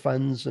of the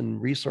funds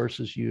and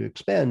resources you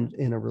expend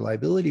in a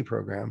reliability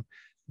program,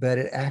 that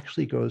it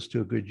actually goes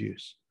to a good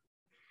use.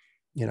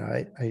 You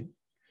know,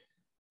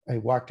 I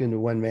walked into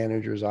one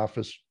manager's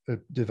office, a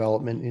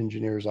development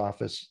engineer's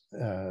office,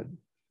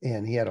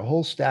 and he had a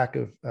whole stack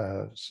of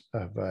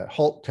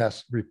halt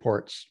test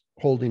reports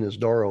holding his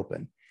door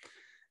open.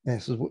 And I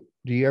said,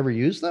 do you ever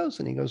use those?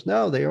 And he goes,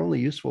 no, they're only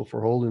useful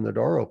for holding the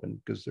door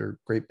open because they're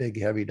great big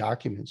heavy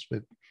documents.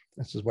 But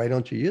I says, why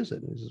don't you use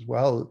it? And he says,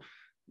 well,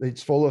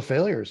 it's full of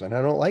failures and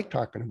I don't like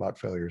talking about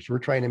failures. We're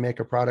trying to make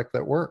a product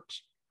that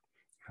works.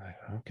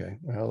 Okay,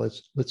 well,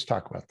 let's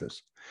talk about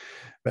this.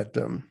 But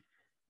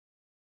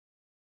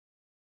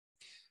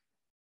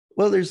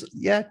well,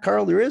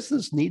 Carl, there is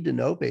this need to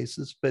know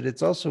basis, but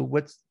it's also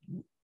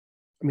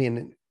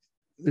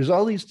there's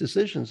all these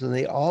decisions and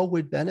they all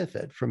would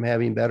benefit from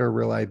having better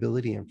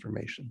reliability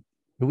information.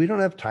 But we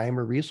don't have time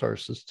or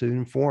resources to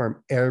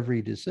inform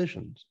every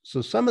decision.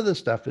 So some of the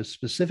stuff is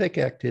specific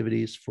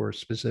activities for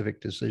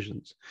specific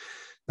decisions.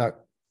 Now,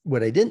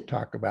 what I didn't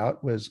talk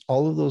about was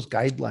all of those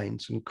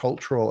guidelines and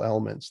cultural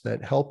elements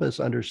that help us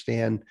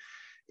understand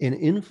and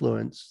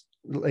influence,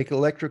 like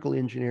electrical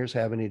engineers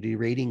having a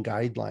derating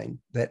guideline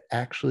that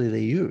actually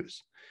they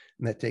use.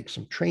 And that takes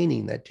some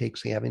training, that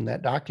takes having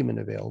that document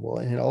available.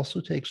 And it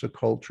also takes a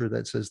culture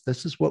that says,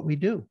 this is what we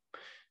do.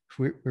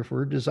 If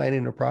we're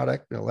designing a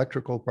product, an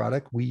electrical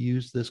product, we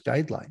use this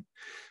guideline.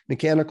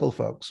 Mechanical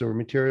folks or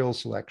material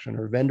selection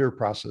or vendor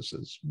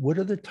processes, what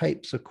are the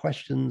types of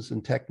questions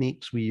and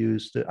techniques we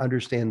use to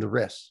understand the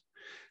risks?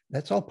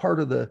 That's all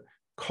part of the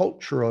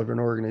culture of an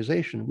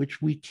organization,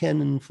 which we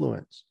can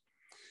influence,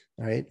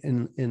 right,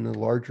 in the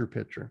larger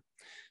picture.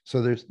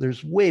 So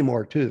there's way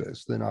more to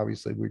this than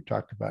obviously we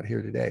talked about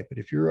here today. But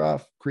if you're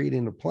off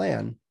creating a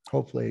plan,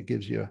 hopefully it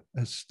gives you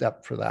a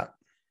step for that.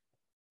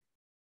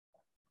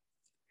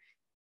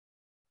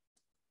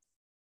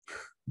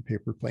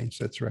 Paper plane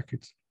sets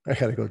records. I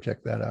got to go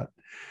check that out.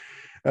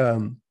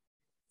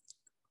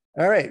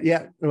 All right.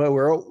 Yeah. Well,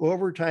 we're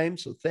over time.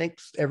 So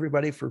thanks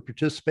everybody for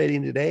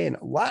participating today, and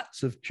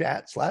lots of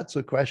chats, lots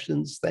of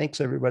questions. Thanks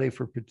everybody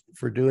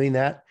for doing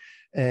that.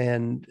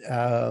 And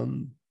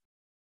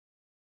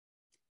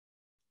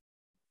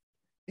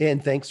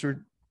thanks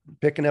for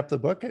picking up the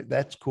book.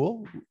 That's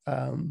cool.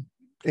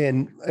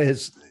 And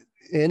as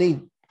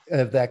any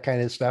of that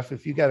kind of stuff,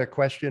 if you got a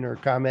question or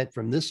comment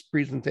from this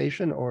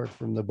presentation or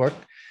from the book,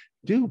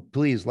 do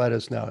please let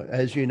us know.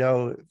 As you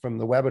know from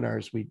the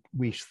webinars,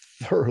 we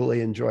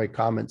thoroughly enjoy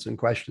comments and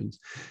questions.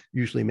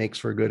 Usually makes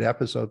for a good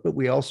episode, but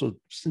we also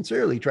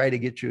sincerely try to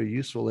get you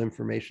useful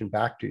information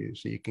back to you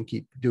so you can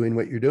keep doing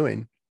what you're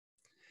doing.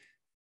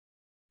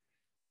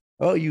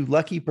 Oh, you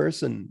lucky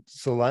person,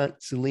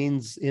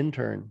 Celine's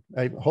intern.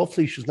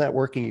 Hopefully she's not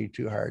working you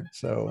too hard.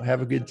 So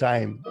have a good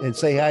time and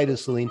say hi to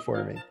Celine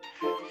for me.